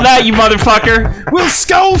 How about that, you motherfucker? We'll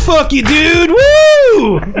skull fuck you, dude.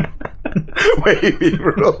 Woo! Wavy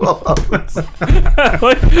rules.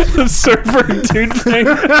 Like the surfer dude thing.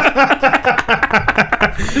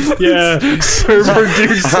 Yeah, surfer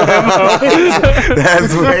dude Slammo.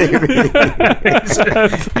 That's Wavy.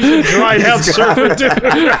 Dried out surfer dude.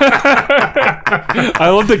 I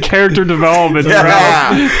love the character development.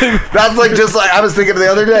 Yeah. That's like just like I was thinking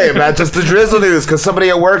the other day about just the drizzle news because somebody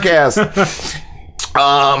at work asked, like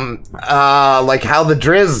how the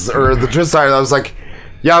drizz started. I was like,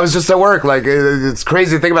 yeah, I was just at work. Like it's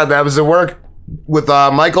crazy to think about that. I was at work with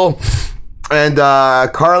Michael and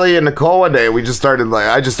Carly and Nicole one day. We just started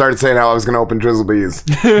I just started saying how I was going to open Drizzlebees,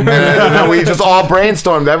 and then we just all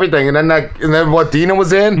brainstormed everything. And then what Dina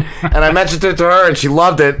was in, and I mentioned it to her, and she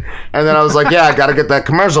loved it. And then I was like, yeah, I got to get that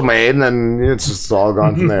commercial made, and then it's just all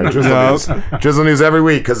gone from there. Drizzle news every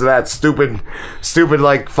week because of that stupid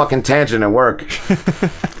like fucking tangent at work.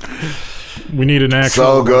 We need an actual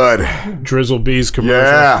so good Drizzlebees commercial.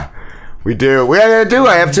 Yeah, we do.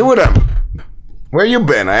 I have two of them. Where you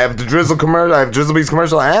been? I have the Drizzle commercial. I have Drizzlebees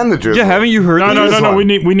commercial and the Drizzle. Yeah, haven't you heard? No. We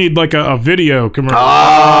need like a video commercial.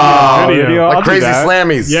 Oh, video. Like Crazy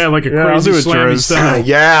Slammies. Yeah, like a Crazy Slammy style.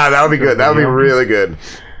 Yeah, that would be good. That would be really good.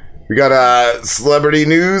 We got celebrity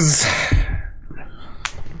news.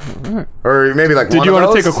 Or maybe like Did you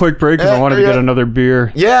want to take a quick break? Because I wanted to get another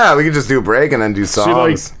beer. Yeah, we could just do a break and then do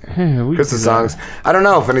songs. Hey, Christmas songs. I don't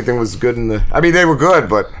know if anything was good in the... I mean, they were good,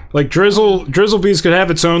 but... Like Drizzlebees could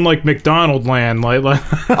have its own like McDonald land. Like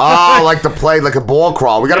oh, like the play, like a ball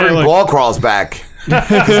crawl. We got to bring ball crawls back.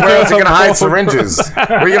 Because where else are you going to hide syringes?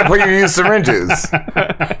 Where are you going to put your used syringes?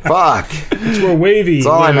 Fuck. That's where Wavy... That's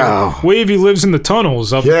all I know. Wavy lives in the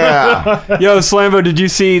tunnels up there. Yo, Slambo, did you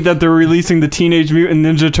see that they're releasing the Teenage Mutant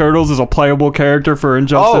Ninja Turtles as a playable character for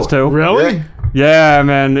Injustice 2? Really? Yeah,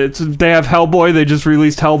 man. They have Hellboy. They just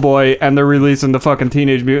released Hellboy, and they're releasing the fucking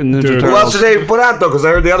Teenage Mutant Ninja Turtles. Who else did they put out, though? Because I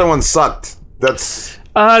heard the other one sucked. That's...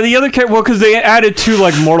 The other because they added 2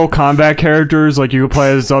 like Mortal Kombat characters, like you could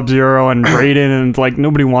play as Sub-Zero and Raiden, and like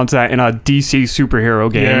nobody wants that in a DC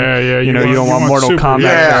superhero game. Yeah. You don't want Mortal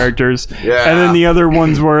Kombat characters. Yeah. And then the other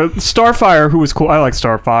ones were Starfire, who was cool. I like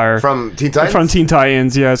Starfire from Teen Titans. From Teen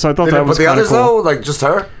Titans, yeah. So I thought that was kind of cool. But the others though, like just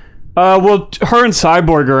her. Well, her and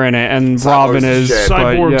Cyborg are in it, and Cyborg's Robin is. But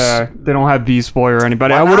Cyborg's... yeah, they don't have Beast Boy or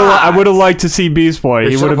anybody. Why I would have liked to see Beast Boy.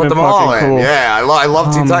 He would have been fucking cool. Yeah, I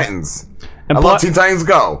love Teen Titans. I love Teen Titans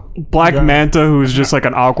Go. Black Manta, who's just like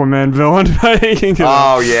an Aquaman villain.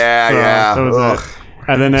 Oh yeah. That was it.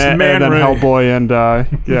 And then Hellboy and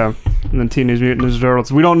and then Teenage Mutant Ninja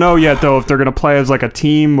Turtles. We don't know yet though if they're gonna play as like a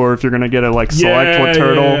team or if you're gonna get a like select what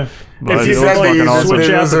turtle. Yeah. But Is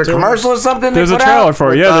there a commercial or something? There's a trailer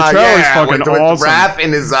for it. Yeah, the trailer's fucking awesome. With Raph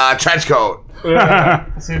in his trench coat.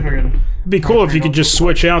 See if I can. It'd be cool if you could just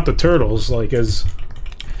switch out the turtles, like as.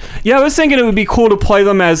 Yeah, I was thinking it would be cool to play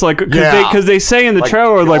them as like because they say in the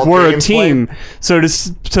trailer like we're a team. So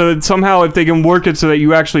somehow if they can work it so that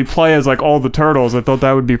you actually play as like all the turtles, I thought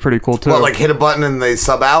that would be pretty cool too. Well, like hit a button and they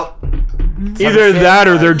sub out. Either that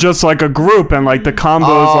or they're just like a group and like the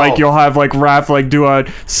combos like you'll have like Raph like do a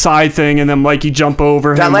side thing and then Mikey jump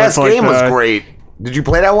over him. That last game was great. Did you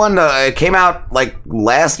play that one? It came out like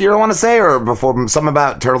last year, I want to say, or before. Something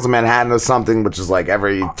about Turtles in Manhattan or something, which is like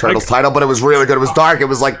every Turtles title, but it was really good. It was dark. It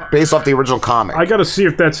was like based off the original comic. I got to see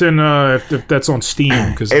if that's in if that's on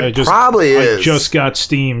Steam because I just got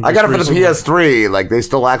Steam. I got it for the PS3. Like they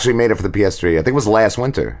still actually made it for the PS3. I think it was last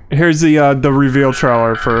winter. Here's the reveal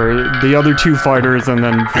trailer for the other 2 fighters and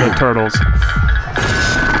then the Turtles.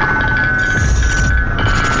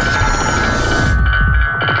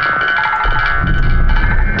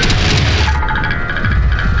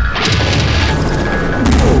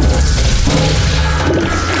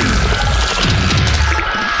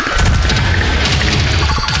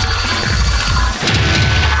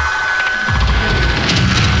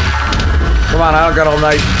 Come on, I don't got all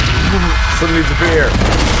night. Someone needs a beer.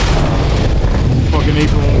 Fucking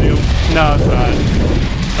April O'Neil. No, it's not.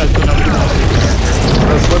 That's another copy.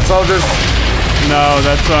 Those foot soldiers? No,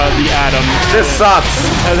 that's the Atom. This sucks.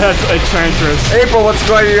 That's Enchantress. April, what's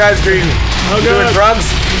going on? You guys doing drugs?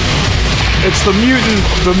 It's the mutant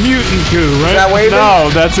coup, right? Is that Waving? No,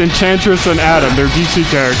 that's Enchantress and Adam. They're DC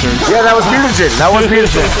characters. Yeah, that was Mutagen.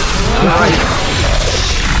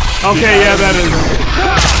 Okay, yeah, that is.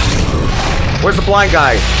 Where's the blind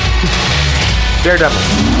guy? Daredevil.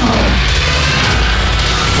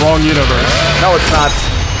 Wrong universe. No, it's not.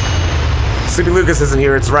 Sleepy Lucas isn't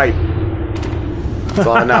here. It's right. That's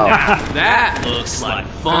all I know. That looks like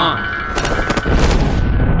fun.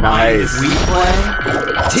 Nice. We play?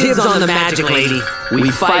 Tibbs on the magic lady. We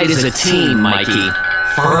fight as a team, Mikey.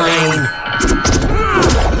 Fine.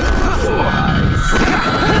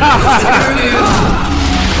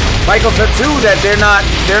 Michael said too that they're not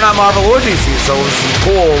Marvel or DC, so it was some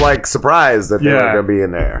cool surprise that they were gonna be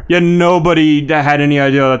in there. Yeah, nobody had any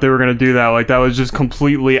idea that they were gonna do that. Like that was just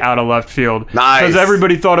completely out of left field. Nice. Because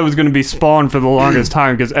everybody thought it was gonna be Spawn for the longest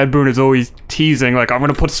time. Because Ed Boon is always teasing like I'm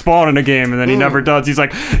gonna put Spawn in a game, and then he never does. He's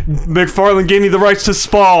like, McFarlane gave me the rights to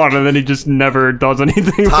Spawn, and then he just never does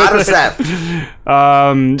anything. Todd or with Seth? Todd.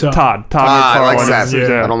 I like McFarlane. Seth.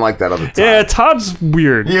 Yeah. I don't like that other Todd. Yeah, Todd's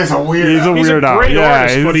weird. He is a weirdo. He's a weirdo. great yeah,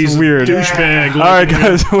 artist, but he's weird. a douchebag. All right,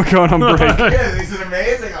 guys, we're going on break. Yeah, he's an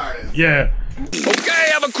amazing artist. Yeah.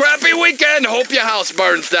 Okay, have a crappy weekend. Hope your house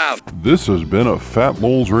burns down. This has been a Fat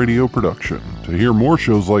Moles Radio production. To hear more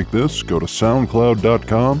shows like this, go to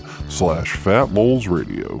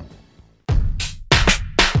soundcloud.com/fatmolesradio.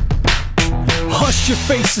 Hush Your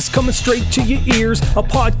Face is coming straight to your ears. A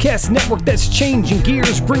podcast network that's changing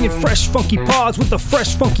gears, bringing fresh funky pods with a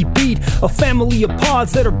fresh funky beat. A family of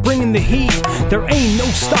pods that are bringing the heat. There ain't no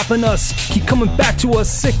stopping us. Keep coming back to us,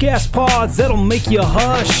 sick ass pods that'll make you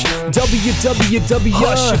hush. www.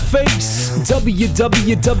 Hush Your Face.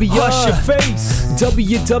 www. Hush Your Face.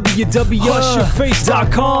 www.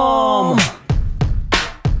 HushYourFace.com.